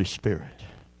the Holy Spirit.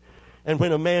 And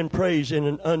when a man prays in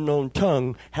an unknown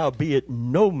tongue, howbeit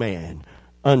no man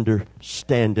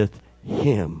understandeth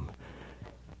him.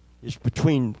 It's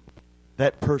between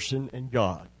that person and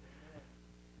God.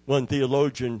 One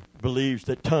theologian believes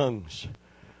that tongues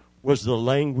was the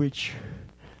language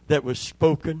that was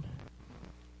spoken,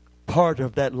 part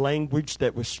of that language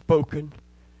that was spoken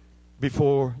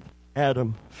before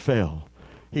Adam fell.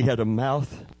 He had a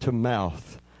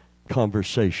mouth-to-mouth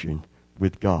conversation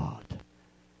with God.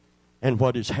 And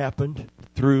what has happened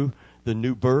through the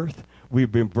new birth,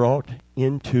 we've been brought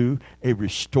into a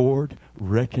restored,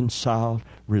 reconciled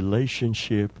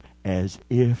relationship as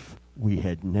if we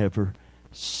had never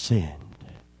sinned.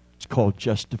 It's called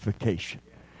justification.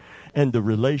 And the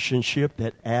relationship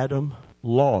that Adam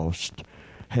lost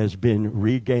has been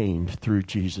regained through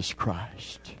Jesus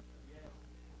Christ.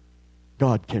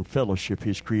 God can fellowship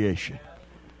His creation.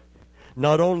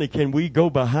 Not only can we go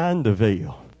behind the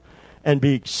veil and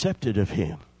be accepted of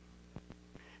Him,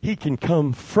 He can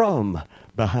come from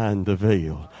behind the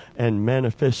veil and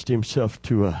manifest Himself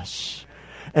to us.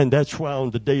 And that's why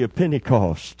on the day of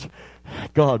Pentecost,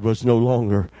 God was no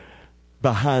longer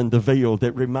behind the veil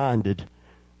that reminded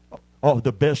of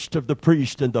the best of the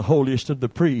priest and the holiest of the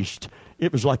priest.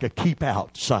 It was like a keep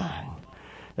out sign.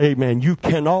 Amen. You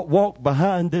cannot walk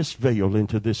behind this veil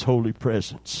into this holy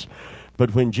presence.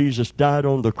 But when Jesus died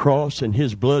on the cross and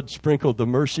his blood sprinkled the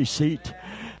mercy seat,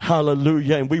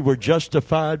 hallelujah, and we were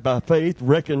justified by faith,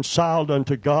 reconciled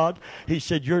unto God, he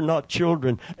said, you're not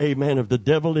children, amen, of the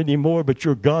devil anymore, but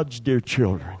you're God's dear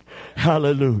children.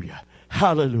 Hallelujah,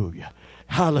 hallelujah,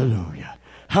 hallelujah,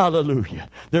 hallelujah.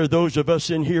 There are those of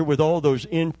us in here with all those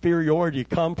inferiority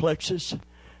complexes.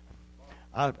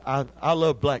 I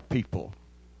love black people,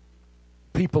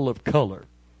 people of color.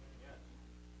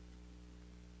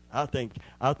 I think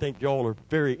y'all are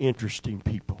very interesting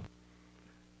people.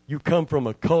 You come from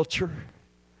a culture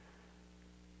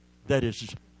that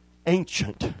is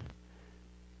ancient.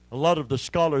 A lot of the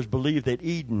scholars believe that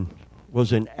Eden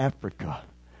was in Africa.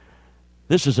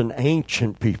 This is an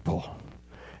ancient people.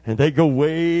 And they go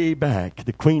way back.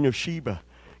 The Queen of Sheba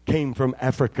came from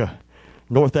Africa,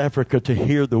 North Africa, to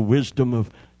hear the wisdom of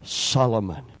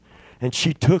Solomon. And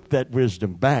she took that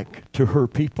wisdom back to her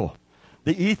people.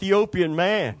 The Ethiopian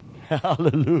man,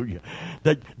 hallelujah,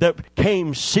 that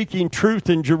came seeking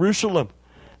truth in Jerusalem,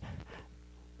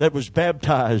 that was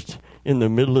baptized in the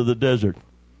middle of the desert.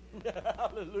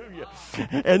 Hallelujah.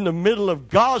 In the middle of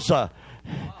Gaza,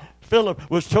 Philip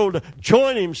was told to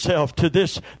join himself to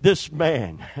this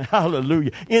man,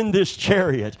 hallelujah, in this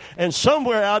chariot. And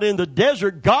somewhere out in the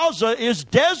desert, Gaza is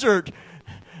desert.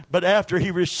 But after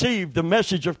he received the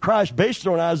message of Christ based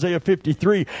on Isaiah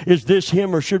 53, is this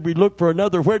him or should we look for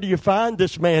another? Where do you find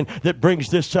this man that brings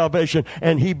this salvation?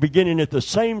 And he, beginning at the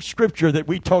same scripture that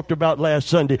we talked about last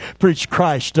Sunday, preached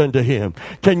Christ unto him.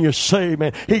 Can you say,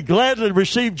 man? He gladly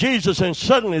received Jesus, and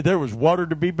suddenly there was water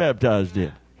to be baptized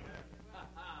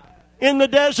in the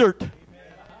desert.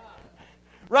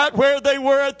 Right where they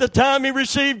were at the time he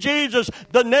received Jesus.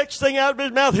 The next thing out of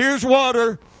his mouth, here's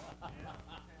water.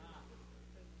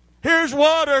 Here's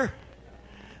water.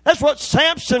 That's what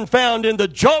Samson found in the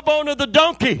jawbone of the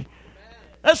donkey.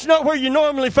 That's not where you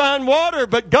normally find water,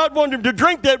 but God wanted him to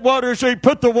drink that water, so he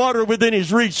put the water within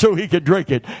his reach so he could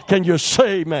drink it. Can you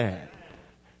say, man?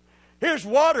 Here's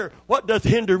water. What doth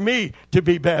hinder me to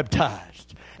be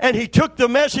baptized? And he took the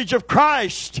message of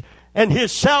Christ and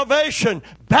his salvation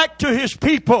back to his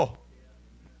people.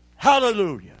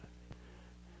 Hallelujah.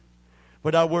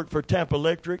 When I worked for Tampa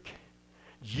Electric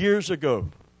years ago,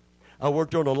 I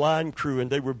worked on a line crew, and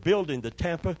they were building the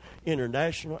Tampa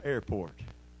International Airport.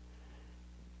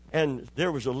 And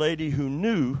there was a lady who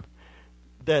knew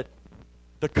that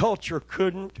the culture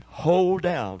couldn't hold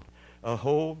down a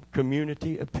whole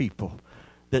community of people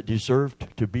that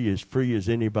deserved to be as free as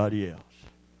anybody else.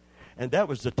 And that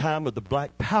was the time of the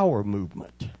Black Power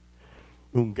movement.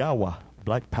 Ungawa,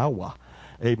 Black Power.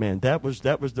 Amen. That was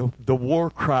the war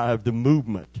cry of the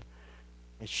movement.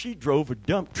 And she drove a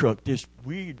dump truck, this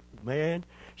weird man.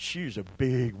 She was a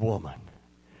big woman.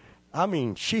 I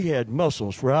mean, she had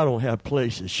muscles where I don't have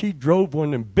places. She drove one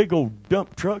of them big old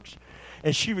dump trucks,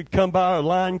 and she would come by our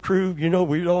line crew. You know,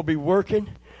 we'd all be working,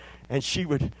 and she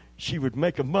would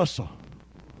make a muscle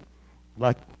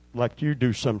like you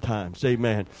do sometimes.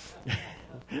 Amen.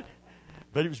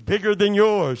 But it was bigger than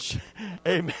yours.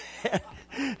 Amen.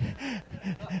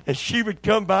 And she would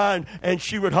come by and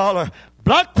she would holler,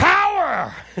 Black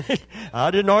Power!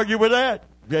 I didn't argue with that.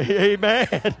 Amen.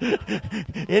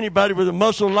 Anybody with a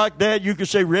muscle like that, you could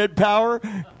say red power,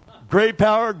 gray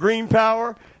power, green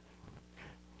power.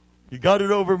 You got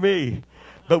it over me.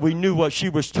 But we knew what she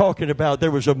was talking about.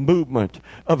 There was a movement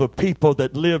of a people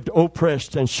that lived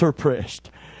oppressed and suppressed.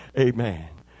 Amen.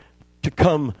 To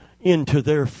come into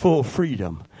their full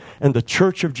freedom. And the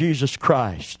Church of Jesus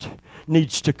Christ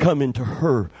needs to come into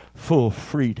her full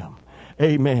freedom.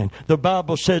 Amen. The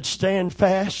Bible said, stand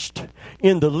fast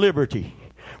in the liberty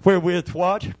wherewith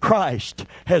what? Christ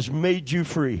has made you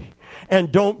free.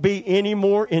 And don't be any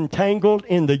more entangled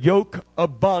in the yoke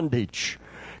of bondage.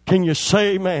 Can you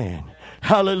say amen?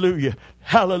 Hallelujah.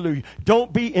 Hallelujah.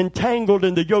 Don't be entangled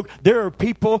in the yoke. There are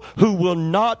people who will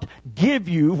not give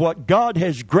you what God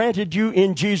has granted you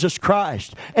in Jesus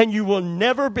Christ. And you will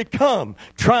never become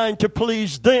trying to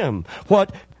please them.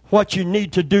 What what you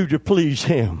need to do to please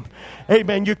Him.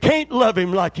 Amen. You can't love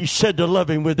Him like He said to love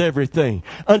Him with everything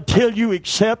until you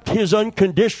accept His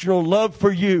unconditional love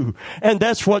for you. And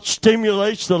that's what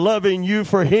stimulates the love in you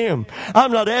for Him.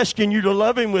 I'm not asking you to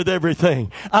love Him with everything.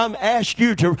 I'm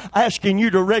asking you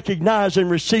to recognize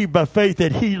and receive by faith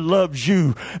that He loves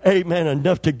you, amen,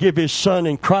 enough to give His Son,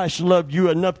 and Christ loved you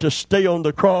enough to stay on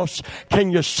the cross.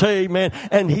 Can you say, man?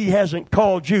 And He hasn't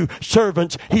called you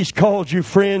servants. He's called you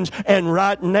friends. And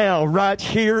right now, right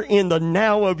here in the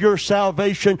now of your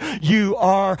salvation, you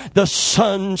are the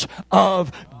sons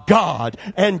of God.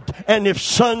 And if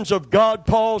sons of God,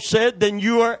 Paul said, then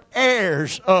you are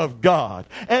heirs of God.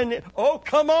 And, oh,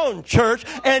 come on, church.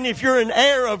 And if you're an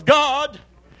heir of God,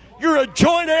 you're a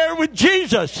joint heir with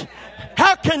Jesus.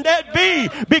 How can that be?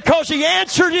 Because He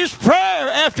answered His prayer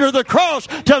after the cross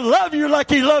to love you like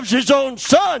He loves His own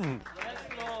Son.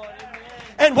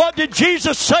 And what did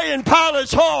Jesus say in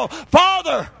Pilate's hall?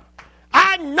 Father,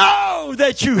 I know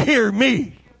that you hear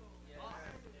me.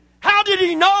 How did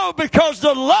He know? Because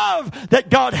the love that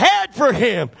God had for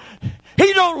him.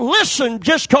 He don't listen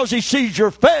just because He sees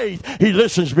your faith. He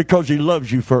listens because He loves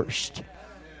you first.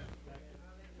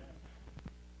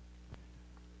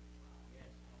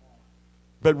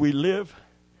 But we live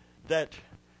that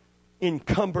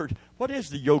encumbered. What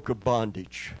is the yoke of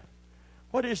bondage?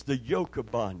 What is the yoke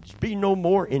of bondage? Be no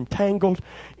more entangled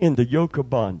in the yoke of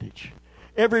bondage.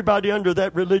 Everybody under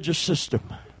that religious system.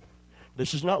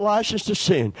 This is not license to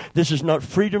sin. This is not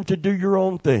freedom to do your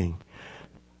own thing.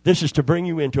 This is to bring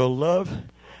you into a love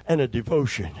and a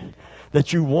devotion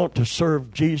that you want to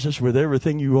serve Jesus with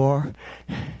everything you are.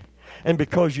 And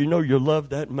because you know you're loved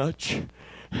that much,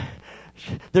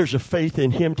 there's a faith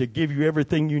in Him to give you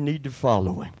everything you need to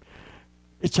follow Him.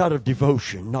 It's out of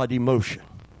devotion, not emotion.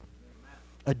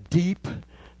 A deep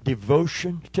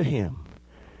devotion to Him.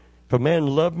 If a man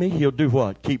love me, he'll do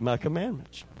what? Keep my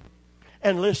commandments.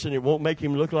 And listen, it won't make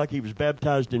him look like he was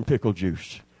baptized in pickle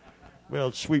juice.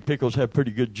 Well, sweet pickles have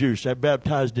pretty good juice. They're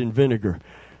baptized in vinegar.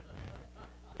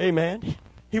 Amen.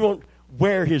 He won't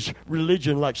wear his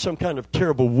religion like some kind of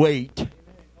terrible weight.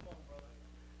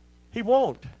 He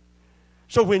won't.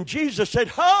 So when Jesus said,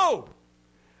 Ho,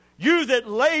 you that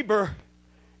labor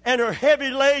and are heavy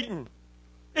laden.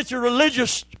 It's a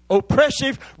religious,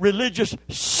 oppressive religious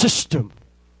system.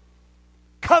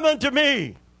 Come unto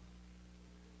me.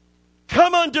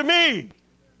 Come unto me.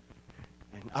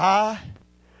 And I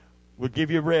will give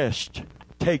you rest.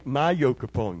 Take my yoke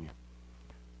upon you.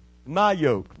 My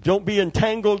yoke. Don't be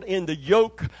entangled in the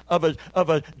yoke of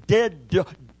a dead,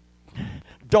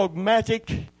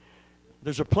 dogmatic.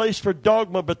 There's a place for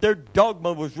dogma, but their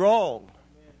dogma was wrong.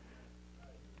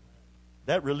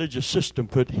 That religious system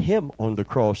put Him on the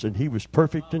cross, and He was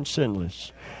perfect and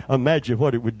sinless. Imagine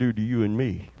what it would do to you and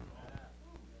me.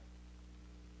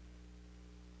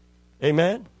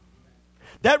 Amen?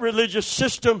 That religious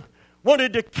system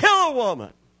wanted to kill a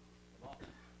woman.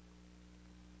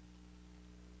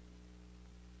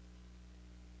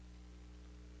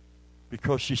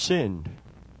 Because she sinned.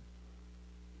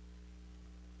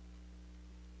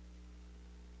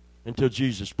 Until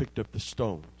Jesus picked up the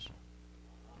stones.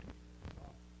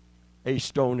 A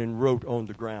stone and wrote on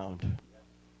the ground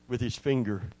with His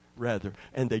finger, rather,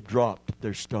 and they dropped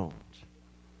their stones.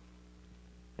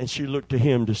 And she looked to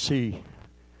Him to see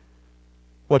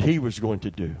what He was going to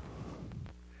do.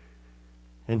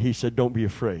 And He said, don't be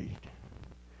afraid.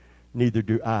 Neither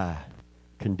do I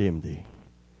condemn thee.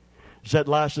 Is that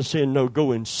license to sin? No,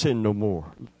 go and sin no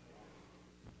more.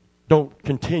 Don't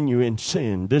continue in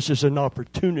sin. This is an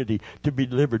opportunity to be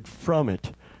delivered from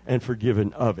it and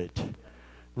forgiven of it,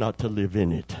 not to live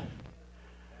in it.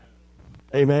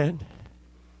 Amen?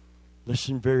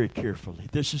 Listen very carefully.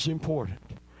 This is important.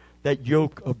 That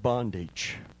yoke of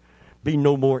bondage. Be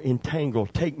no more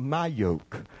entangled. Take my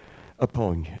yoke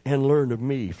upon you and learn of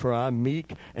me, for I'm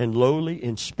meek and lowly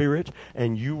in spirit,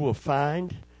 and you will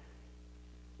find,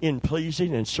 in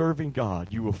pleasing and serving God,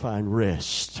 you will find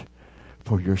rest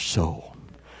for your soul.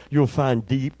 You'll find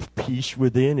deep peace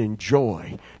within and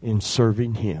joy in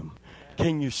serving Him.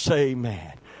 Can you say,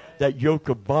 man? That yoke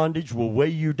of bondage will weigh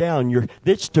you down.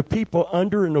 It's to people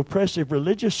under an oppressive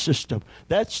religious system.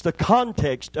 That's the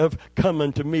context of come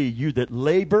unto me, you that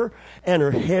labor and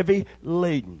are heavy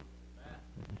laden.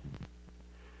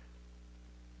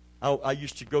 I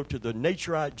used to go to the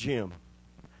Naturite gym.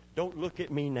 Don't look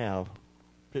at me now.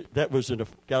 That was in a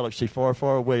galaxy far,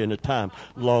 far away in a time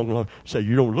long. Say,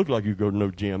 you don't look like you go to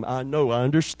no gym. I know, I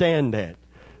understand that.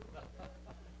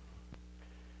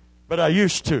 But I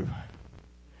used to.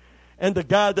 And the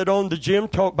guy that owned the gym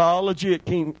taught biology at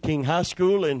King High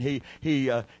School, and he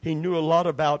knew a lot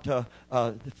about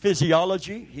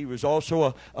physiology. He was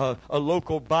also a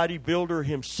local bodybuilder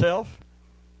himself.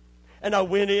 And I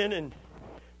went in, and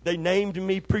they named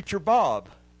me Preacher Bob.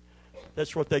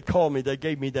 That's what they called me. They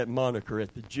gave me that moniker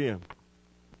at the gym.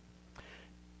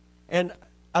 And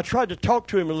I tried to talk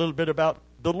to him a little bit about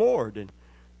the Lord and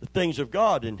the things of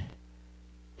God, and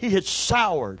he had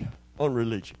soured on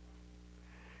religion.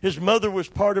 His mother was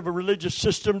part of a religious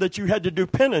system that you had to do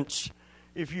penance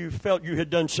if you felt you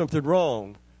had done something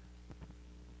wrong.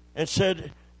 And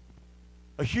said,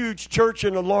 a huge church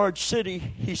in a large city,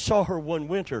 he saw her one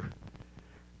winter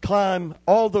climb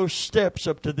all those steps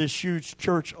up to this huge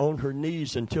church on her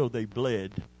knees until they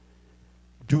bled.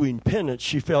 Doing penance,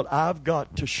 she felt, I've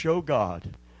got to show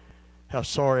God how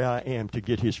sorry I am to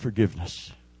get His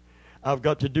forgiveness. I've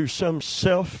got to do some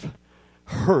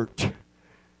self-hurt.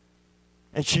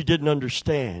 And she didn't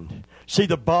understand. See,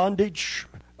 the bondage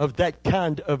of that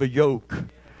kind of a yoke.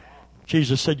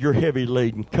 Jesus said, you're heavy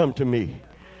laden. Come to me.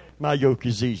 My yoke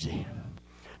is easy.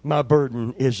 My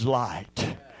burden is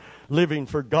light. Living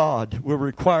for God will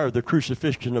require the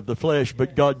crucifixion of the flesh,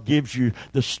 but God gives you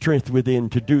the strength within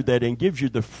to do that and gives you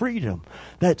the freedom,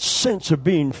 that sense of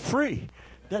being free.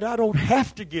 That I don't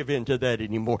have to give in to that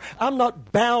anymore. I'm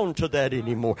not bound to that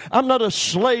anymore. I'm not a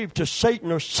slave to Satan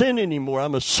or sin anymore.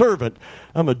 I'm a servant.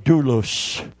 I'm a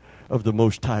doulos of the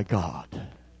Most High God.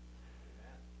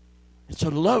 It's a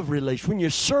love relation. When you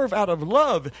serve out of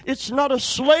love, it's not a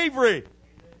slavery.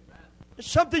 It's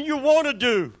something you want to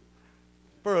do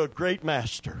for a great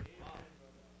master.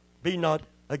 Be not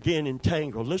again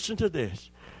entangled. Listen to this.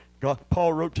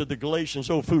 Paul wrote to the Galatians,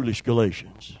 "O foolish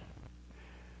Galatians,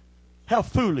 how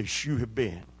foolish you have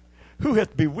been. Who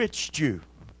hath bewitched you?"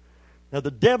 Now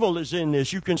the devil is in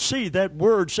this. You can see that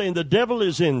word saying the devil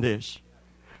is in this.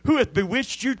 Who hath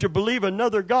bewitched you to believe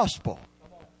another gospel?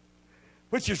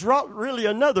 Which is really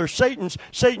another. Satan's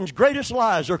greatest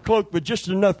lies are cloaked with just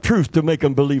enough truth to make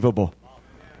them believable.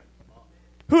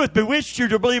 Who hath bewitched you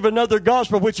to believe another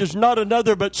gospel, which is not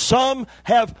another, but some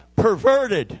have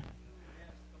perverted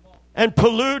and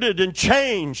polluted and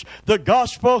changed the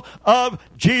gospel of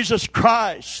Jesus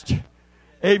Christ.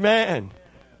 Amen.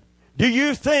 Do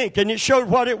you think, and it showed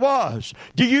what it was,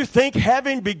 do you think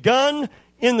having begun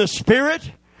in the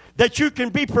Spirit that you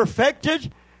can be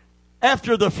perfected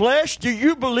after the flesh? Do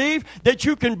you believe that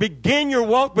you can begin your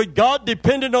walk with God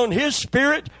dependent on His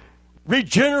Spirit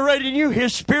regenerating you,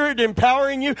 His Spirit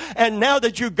empowering you, and now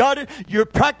that you got it, your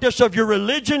practice of your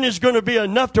religion is going to be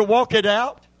enough to walk it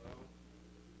out?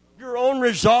 Your own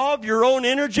resolve, your own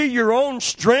energy, your own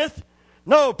strength?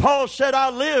 No, Paul said, I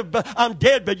live, but I'm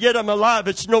dead, but yet I'm alive.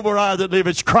 It's no more I that live,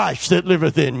 it's Christ that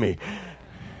liveth in me.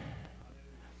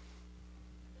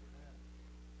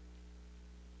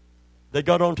 They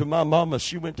got on to my mama.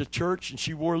 She went to church and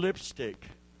she wore lipstick.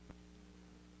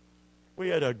 We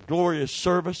had a glorious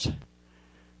service.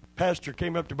 Pastor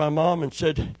came up to my mom and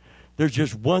said, there's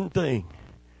just one thing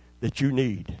that you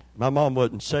need. My mom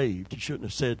wasn't saved. He shouldn't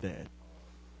have said that.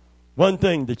 One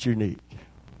thing that you need.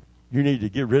 You need to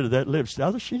get rid of that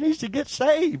lipstick. She needs to get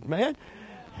saved, man.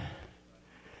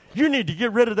 You need to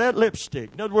get rid of that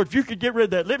lipstick. In other words, if you could get rid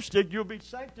of that lipstick, you'll be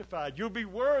sanctified. You'll be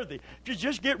worthy. If you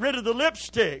just get rid of the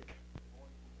lipstick.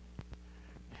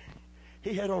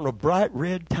 He had on a bright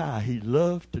red tie. He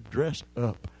loved to dress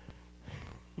up.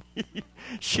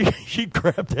 She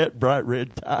grabbed that bright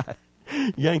red tie,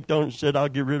 yanked on and said, I'll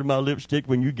get rid of my lipstick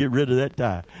when you get rid of that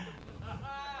tie.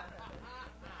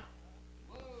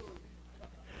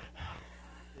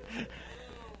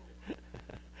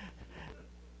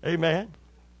 Amen.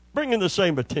 Bringing the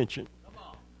same attention.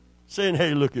 Saying,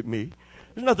 hey, look at me.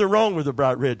 There's nothing wrong with a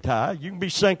bright red tie. You can be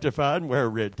sanctified and wear a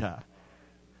red tie.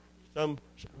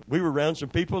 We were around some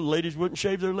people, the ladies wouldn't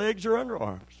shave their legs or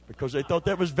underarms because they thought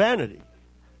that was vanity.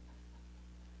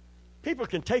 People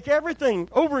can take everything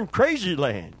over in crazy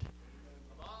land.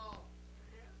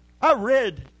 I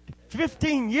read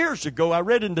 15 years ago, I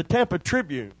read in the Tampa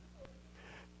Tribune,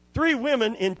 3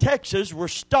 women in Texas were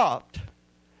stopped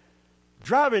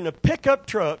driving a pickup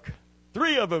truck,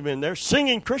 3 of them in there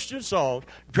singing Christian songs,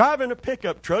 driving a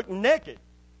pickup truck naked.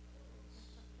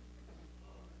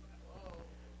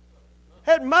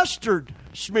 Had mustard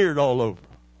smeared all over.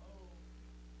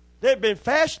 They'd been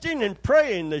fasting and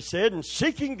praying, they said, and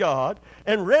seeking God,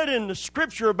 and read in the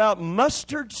scripture about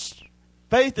mustard.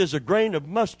 Faith is a grain of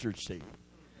mustard seed.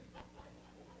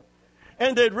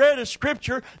 And they'd read a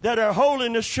scripture that our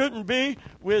holiness shouldn't be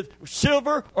with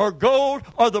silver or gold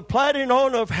or the plaiting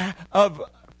on of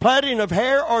plaiting of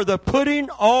hair or the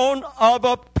putting on of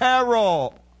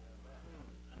apparel.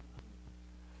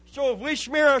 So if we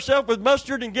smear ourselves with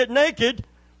mustard and get naked,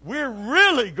 we're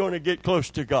really going to get close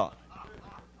to God.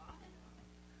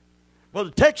 Well,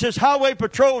 the Texas Highway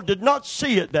Patrol did not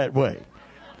see it that way.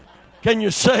 Can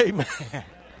you say, man?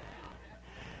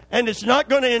 And it's not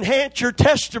going to enhance your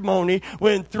testimony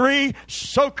when 3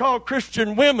 so-called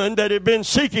Christian women that have been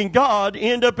seeking God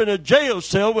end up in a jail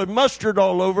cell with mustard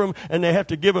all over them, and they have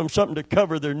to give them something to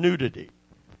cover their nudity.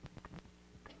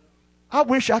 I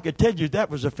wish I could tell you that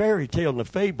was a fairy tale and a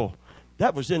fable.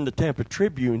 That was in the Tampa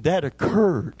Tribune. That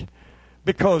occurred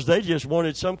because they just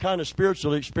wanted some kind of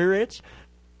spiritual experience.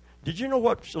 Did you know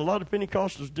what a lot of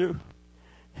Pentecostals do?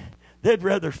 They'd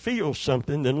rather feel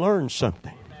something than learn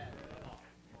something.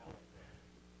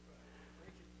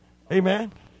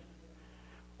 Amen.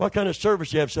 What kind of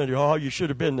service you have Sunday? Oh, you should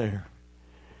have been there.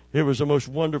 It was the most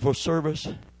wonderful service.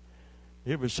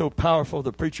 It was so powerful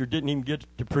the preacher didn't even get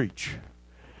to preach.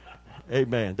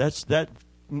 Amen. That's that.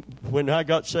 When I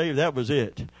got saved, that was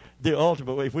it. The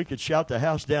ultimate way. If we could shout the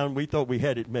house down, we thought we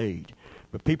had it made.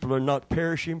 But people are not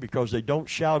perishing because they don't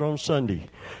shout on Sunday.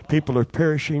 People are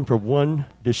perishing for one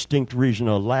distinct reason: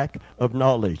 a lack of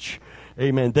knowledge.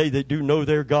 Amen. They that do know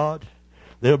their God,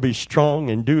 they'll be strong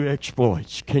and do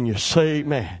exploits. Can you say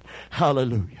amen?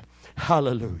 Hallelujah.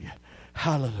 Hallelujah.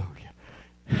 Hallelujah.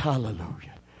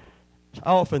 Hallelujah.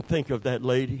 I often think of that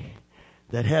lady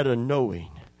that had a knowing.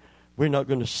 We're not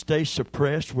going to stay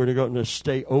suppressed. We're not going to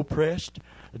stay oppressed.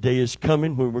 A day is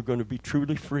coming when we're going to be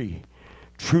truly free.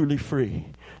 Truly free.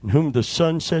 And whom the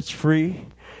Son sets free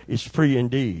is free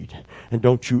indeed. And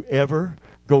don't you ever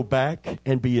go back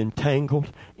and be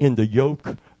entangled in the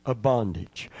yoke of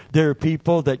bondage. There are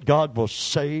people that God will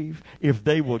save if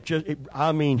they will just,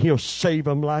 He'll save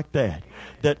them like that.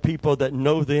 That people that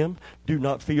know them do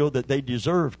not feel that they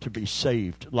deserve to be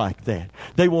saved like that.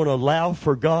 They won't allow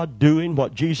for God doing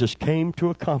what Jesus came to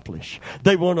accomplish.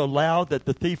 They won't allow that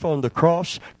the thief on the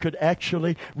cross could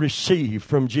actually receive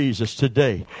from Jesus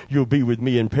today. You'll be with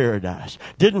me in paradise.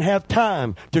 Didn't have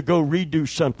time to go redo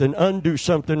something, undo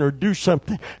something, or do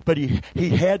something. But he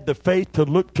had the faith to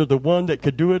look to the one that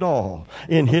could do it all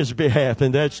in his behalf,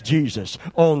 and that's Jesus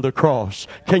on the cross.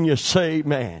 Can you say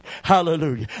amen?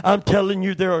 Hallelujah. I'm telling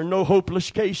you, there are no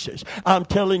hopeless cases. I'm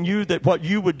telling you that what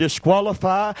you would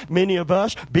disqualify many of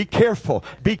us, be careful,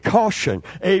 be caution.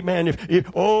 Amen.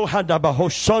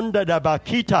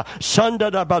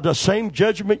 The same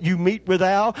judgment you meet with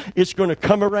Al, it's going to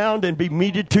come around and be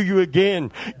meted to you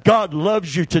again. God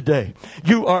loves you today.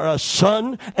 You are a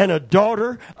son and a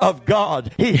daughter of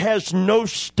God. He has no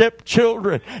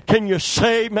stepchildren. Can you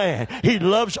say, man? He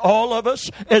loves all of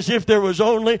us as if there was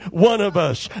only one of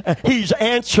us. He's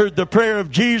answered the prayer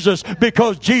of Jesus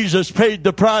because Jesus paid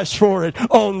the price for it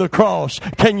on the cross.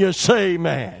 Can you say,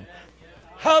 man?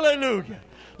 Hallelujah.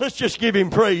 Let's just give him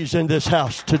praise in this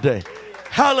house today.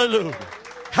 Hallelujah.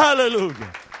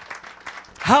 Hallelujah.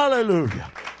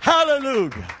 Hallelujah.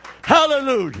 Hallelujah.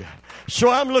 Hallelujah. So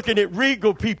I'm looking at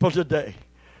regal people today.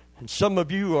 And some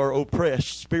of you are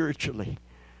oppressed spiritually.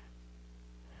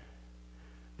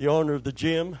 The owner of the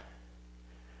gym,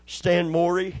 Stan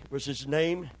Morey was his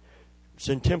name. It's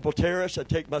in Temple Terrace. I'd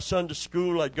take my son to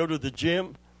school. I'd go to the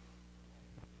gym.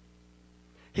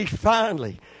 He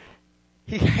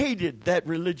hated that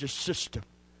religious system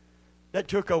that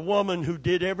took a woman who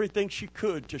did everything she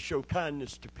could to show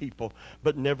kindness to people,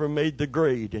 but never made the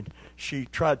grade. And she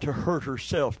tried to hurt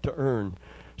herself to earn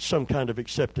some kind of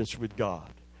acceptance with God.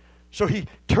 So he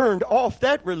turned off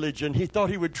that religion. He thought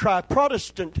he would try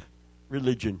Protestant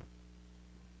religion.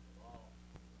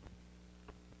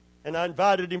 And I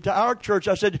invited him to our church.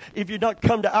 I said, if you'd not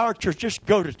come to our church, just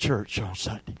go to church on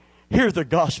Sunday. Hear the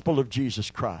gospel of Jesus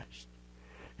Christ.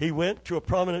 He went to a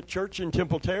prominent church in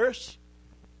Temple Terrace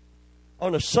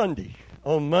on a Sunday.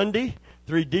 On Monday,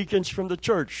 3 deacons from the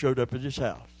church showed up at his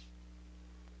house.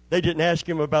 They didn't ask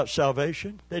him about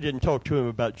salvation. They didn't talk to him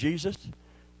about Jesus.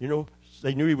 You know,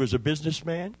 they knew he was a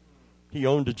businessman. He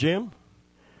owned a gym.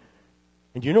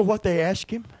 And you know what they asked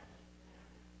him?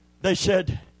 They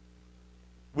said,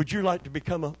 would you like to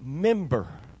become a member?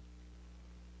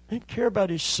 They didn't care about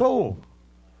his soul.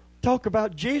 Talk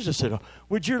about Jesus at all.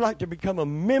 Would you like to become a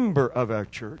member of our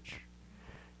church?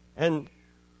 And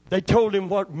they told him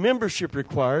what membership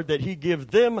required, that he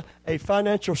give them a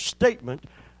financial statement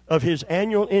of his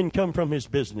annual income from his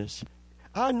business.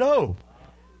 I know.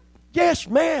 Yes,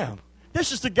 ma'am.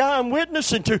 This is the guy I'm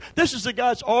witnessing to. This is the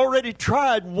guy that's already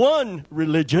tried one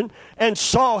religion and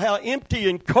saw how empty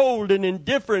and cold and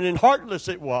indifferent and heartless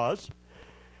it was.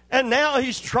 And now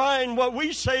he's trying what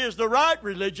we say is the right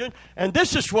religion, and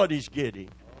this is what he's getting.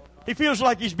 He feels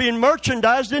like he's being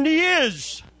merchandised, and he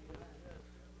is.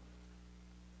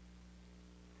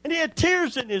 And he had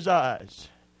tears in his eyes.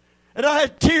 And I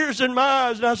had tears in my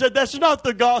eyes. And I said, that's not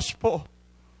the gospel.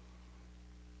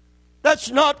 That's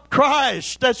not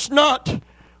Christ. That's not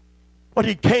what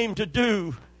he came to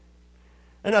do.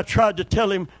 And I tried to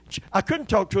tell him, I couldn't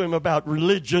talk to him about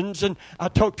religions, and I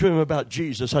talked to him about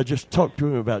Jesus. I just talked to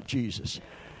him about Jesus.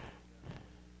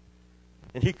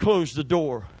 And he closed the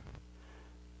door.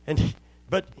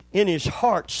 But in his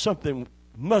heart, something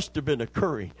must have been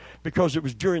occurring, because it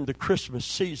was during the Christmas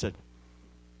season.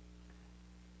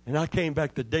 And I came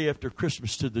back the day after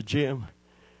Christmas to the gym,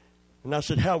 and I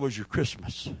said, how was your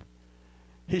Christmas?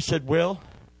 He said,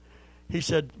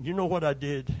 you know what I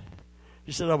did?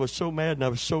 He said, I was so mad and I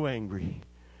was so angry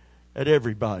at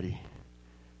everybody.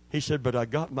 He said, but I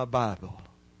got my Bible.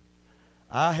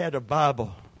 I had a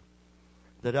Bible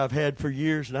that I've had for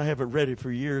years, and I haven't read it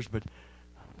for years, but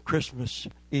Christmas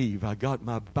Eve, I got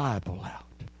my Bible out.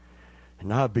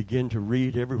 And I began to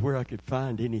read everywhere I could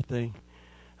find anything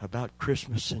about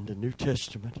Christmas in the New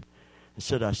Testament. And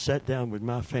said, I sat down with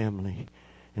my family,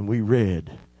 and we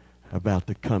read about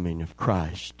the coming of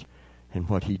Christ and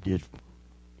what he did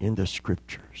in the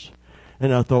Scriptures.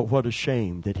 And I thought, what a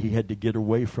shame that he had to get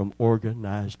away from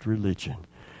organized religion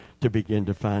to begin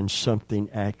to find something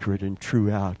accurate and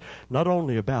true out, not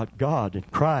only about God and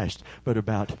Christ, but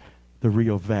about the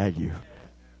real value,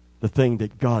 the thing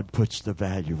that God puts the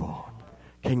value on.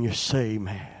 Can you say,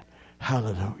 man,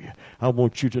 hallelujah? I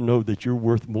want you to know that you're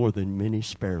worth more than many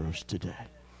sparrows today.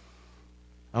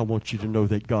 I want you to know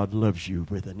that God loves you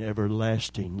with an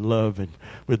everlasting love, and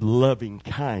with loving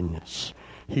kindness,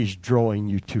 he's drawing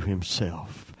you to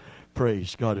himself.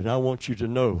 Praise God. And I want you to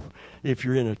know, if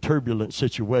you're in a turbulent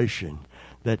situation,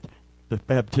 that the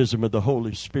baptism of the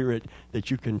Holy Spirit, that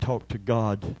you can talk to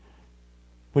God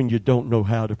when you don't know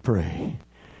how to pray.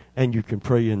 And you can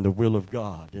pray in the will of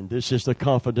God. And this is the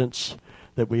confidence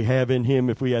that we have in him.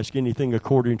 If we ask anything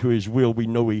according to his will, we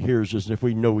know he hears us. And if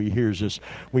we know he hears us,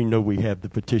 we know we have the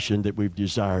petition that we've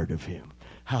desired of him.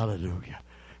 Hallelujah.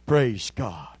 Praise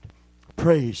God.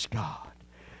 Praise God.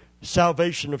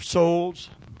 Salvation of souls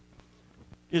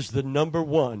is the number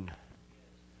one.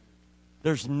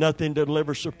 There's nothing that'll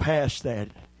ever surpass that.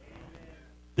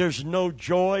 There's no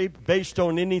joy based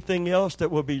on anything else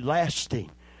that will be lasting.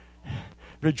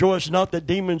 Rejoice not that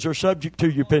demons are subject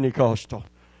to you, Pentecostal.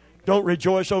 Don't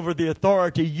rejoice over the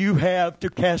authority you have to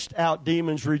cast out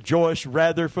demons. Rejoice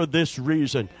rather for this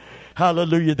reason.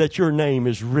 Hallelujah, that your name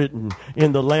is written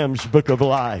in the Lamb's book of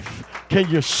life. Can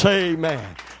you say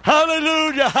amen?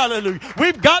 Hallelujah, hallelujah.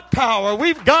 We've got power.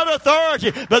 We've got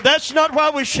authority. But that's not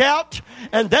why we shout.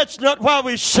 And that's not why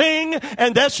we sing.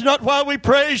 And that's not why we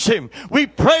praise him. We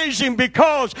praise him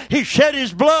because he shed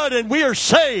his blood and we are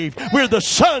saved. We're the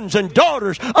sons and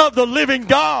daughters of the living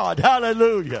God.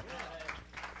 Hallelujah.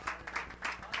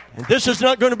 And this is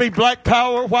not going to be black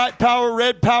power, white power,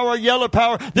 red power, yellow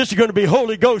power. This is going to be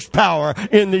Holy Ghost power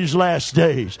in these last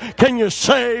days. Can you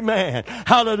say amen?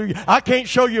 Hallelujah. I can't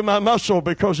show you my muscle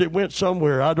because it went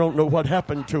somewhere. I don't know what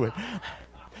happened to it.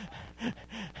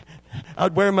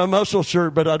 I'd wear my muscle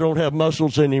shirt, but I don't have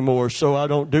muscles anymore, so I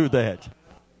don't do that.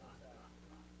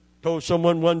 Told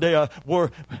someone one day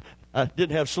I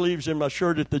didn't have sleeves in my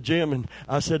shirt at the gym, and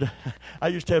I said, I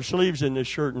used to have sleeves in this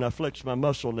shirt, and I flexed my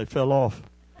muscle, and they fell off.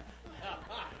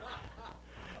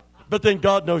 But then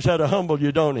God knows how to humble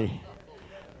you, don't he?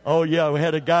 Oh, yeah, we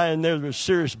had a guy in there that was a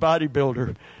serious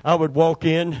bodybuilder. I would walk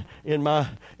in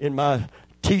my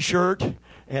T-shirt,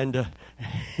 and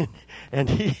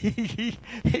he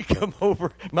come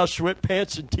over, my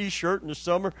sweatpants and T-shirt in the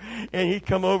summer, and he'd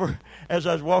come over as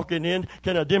I was walking in.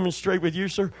 Can I demonstrate with you,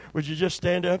 sir? Would you just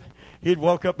stand up? He'd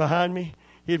walk up behind me.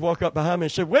 And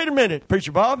say, wait a minute,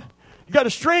 Preacher Bob. You got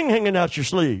a string hanging out your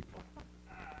sleeve.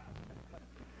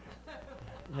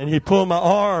 And he'd pull my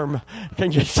arm.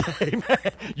 Can you say,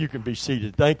 man? You can be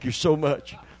seated. Thank you so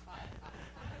much.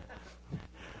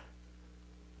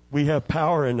 We have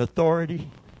power and authority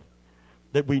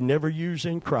that we never use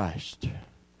in Christ.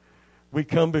 We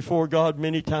come before God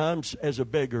many times as a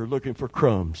beggar looking for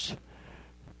crumbs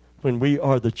when we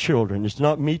are the children. It's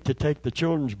not meet to take the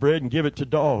children's bread and give it to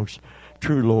dogs.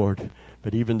 True, Lord.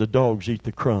 But even the dogs eat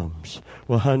the crumbs.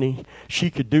 Well, honey,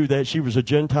 she could do that. She was a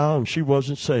Gentile and she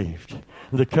wasn't saved.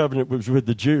 The covenant was with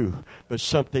the Jew. But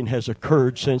something has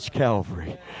occurred since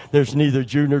Calvary. There's neither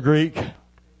Jew nor Greek.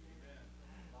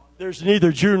 There's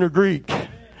neither Jew nor Greek.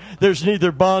 There's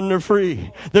neither bond nor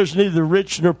free. There's neither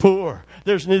rich nor poor.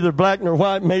 There's neither black nor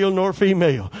white, male nor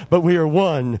female. But we are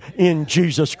one in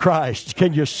Jesus Christ.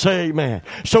 Can you say amen?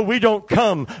 So we don't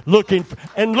come looking for,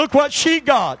 and look what she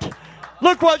got.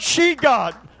 Look what she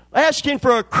got. Asking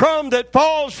for a crumb that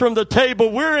falls from the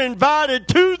table. We're invited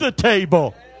to the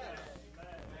table.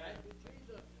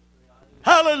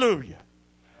 Hallelujah.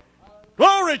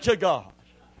 Glory to God.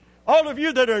 All of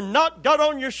you that are not got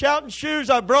on your shouting shoes,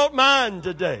 I brought mine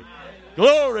today.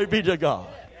 Glory be to God.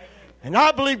 And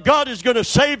I believe God is going to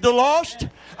save the lost.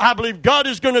 I believe God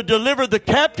is going to deliver the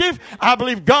captive. I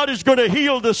believe God is going to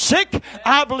heal the sick.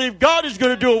 I believe God is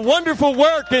going to do a wonderful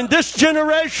work in this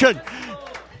generation.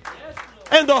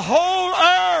 And the whole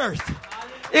earth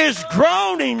is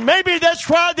groaning. Maybe that's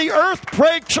why the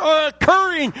earthquakes are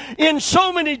occurring in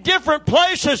so many different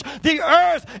places. The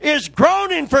earth is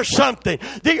groaning for something.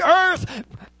 The earth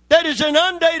that is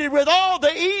inundated with all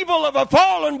the evil of a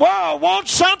fallen world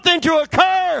wants something to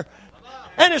occur.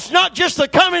 And it's not just the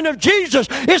coming of Jesus,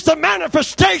 it's the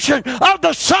manifestation of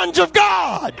the sons of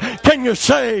God. Can you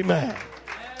say amen?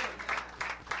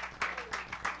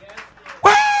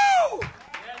 Woo!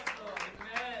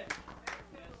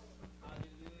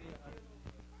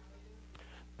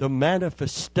 The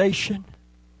manifestation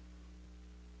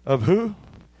of who?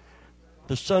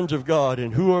 The sons of God.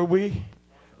 And who are we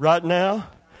right now?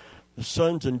 The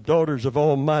sons and daughters of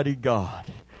Almighty God.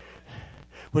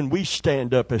 When we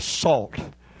stand up as salt,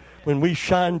 when we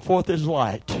shine forth as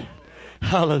light,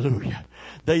 hallelujah,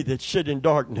 they that sit in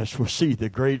darkness will see the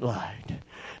great light.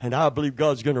 And I believe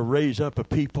God's going to raise up a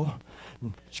people.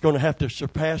 It's going to have to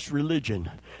surpass religion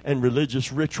and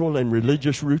religious ritual and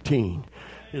religious routine.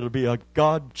 It'll be a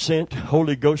God-sent,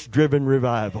 Holy Ghost-driven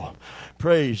revival.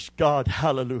 Praise God,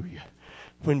 hallelujah.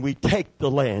 When we take the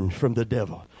land from the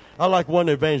devil. I like one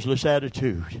evangelist's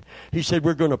attitude. He said,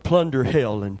 we're going to plunder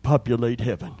hell and populate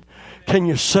heaven. Can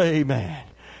you say amen?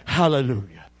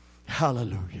 Hallelujah.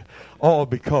 Hallelujah. All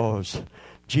because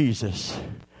Jesus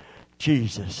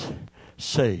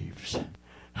saves.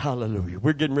 Hallelujah.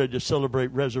 We're getting ready to celebrate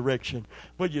resurrection.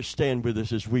 Will you stand with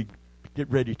us as we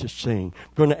get ready to sing?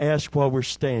 I'm going to ask while we're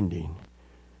standing,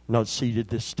 not seated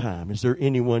this time. Is there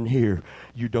anyone here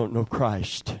you don't know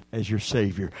Christ as your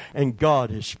Savior? And God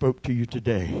has spoke to you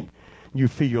today. You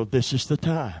feel this is the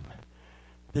time.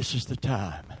 This is the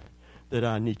time that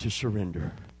I need to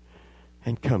surrender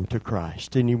and come to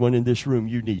Christ. Anyone in this room,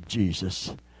 you need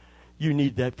Jesus. You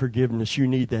need that forgiveness. You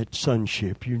need that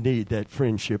sonship. You need that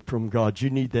friendship from God. You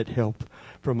need that help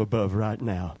from above right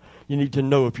now. You need to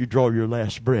know if you draw your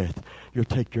last breath, you'll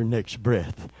take your next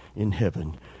breath in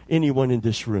heaven. Anyone in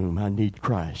this room, I need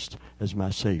Christ as my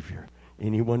Savior.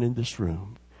 Anyone in this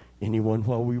room, anyone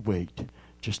while we wait,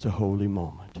 just a holy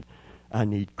moment. I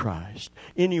need Christ.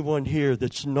 Anyone here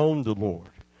that's known the Lord,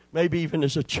 maybe even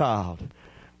as a child,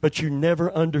 but you never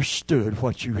understood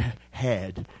what you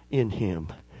had in Him.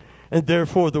 And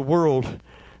therefore the world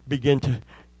began to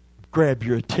grab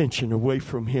your attention away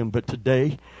from Him. But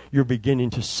today you're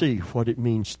beginning to see what it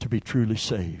means to be truly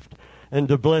saved. And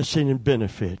the blessing and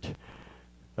benefit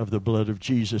of the blood of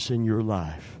Jesus in your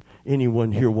life.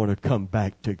 Anyone here want to come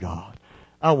back to God?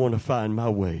 I want to find my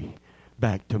way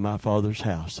back to my Father's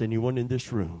house. Anyone in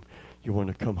this room, you want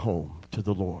to come home to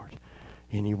the Lord?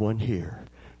 Anyone here?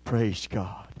 Praise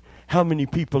God. How many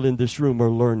people in this room are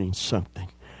learning something?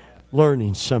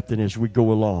 Learning something as we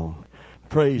go along.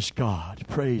 Praise God.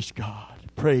 Praise God.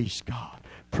 Praise God.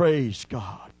 Praise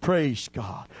God. Praise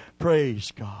God.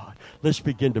 Praise God. Let's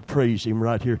begin to praise Him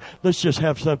right here. Let's just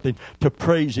have something to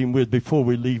praise Him with before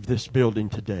we leave this building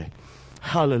today.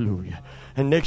 Hallelujah. And next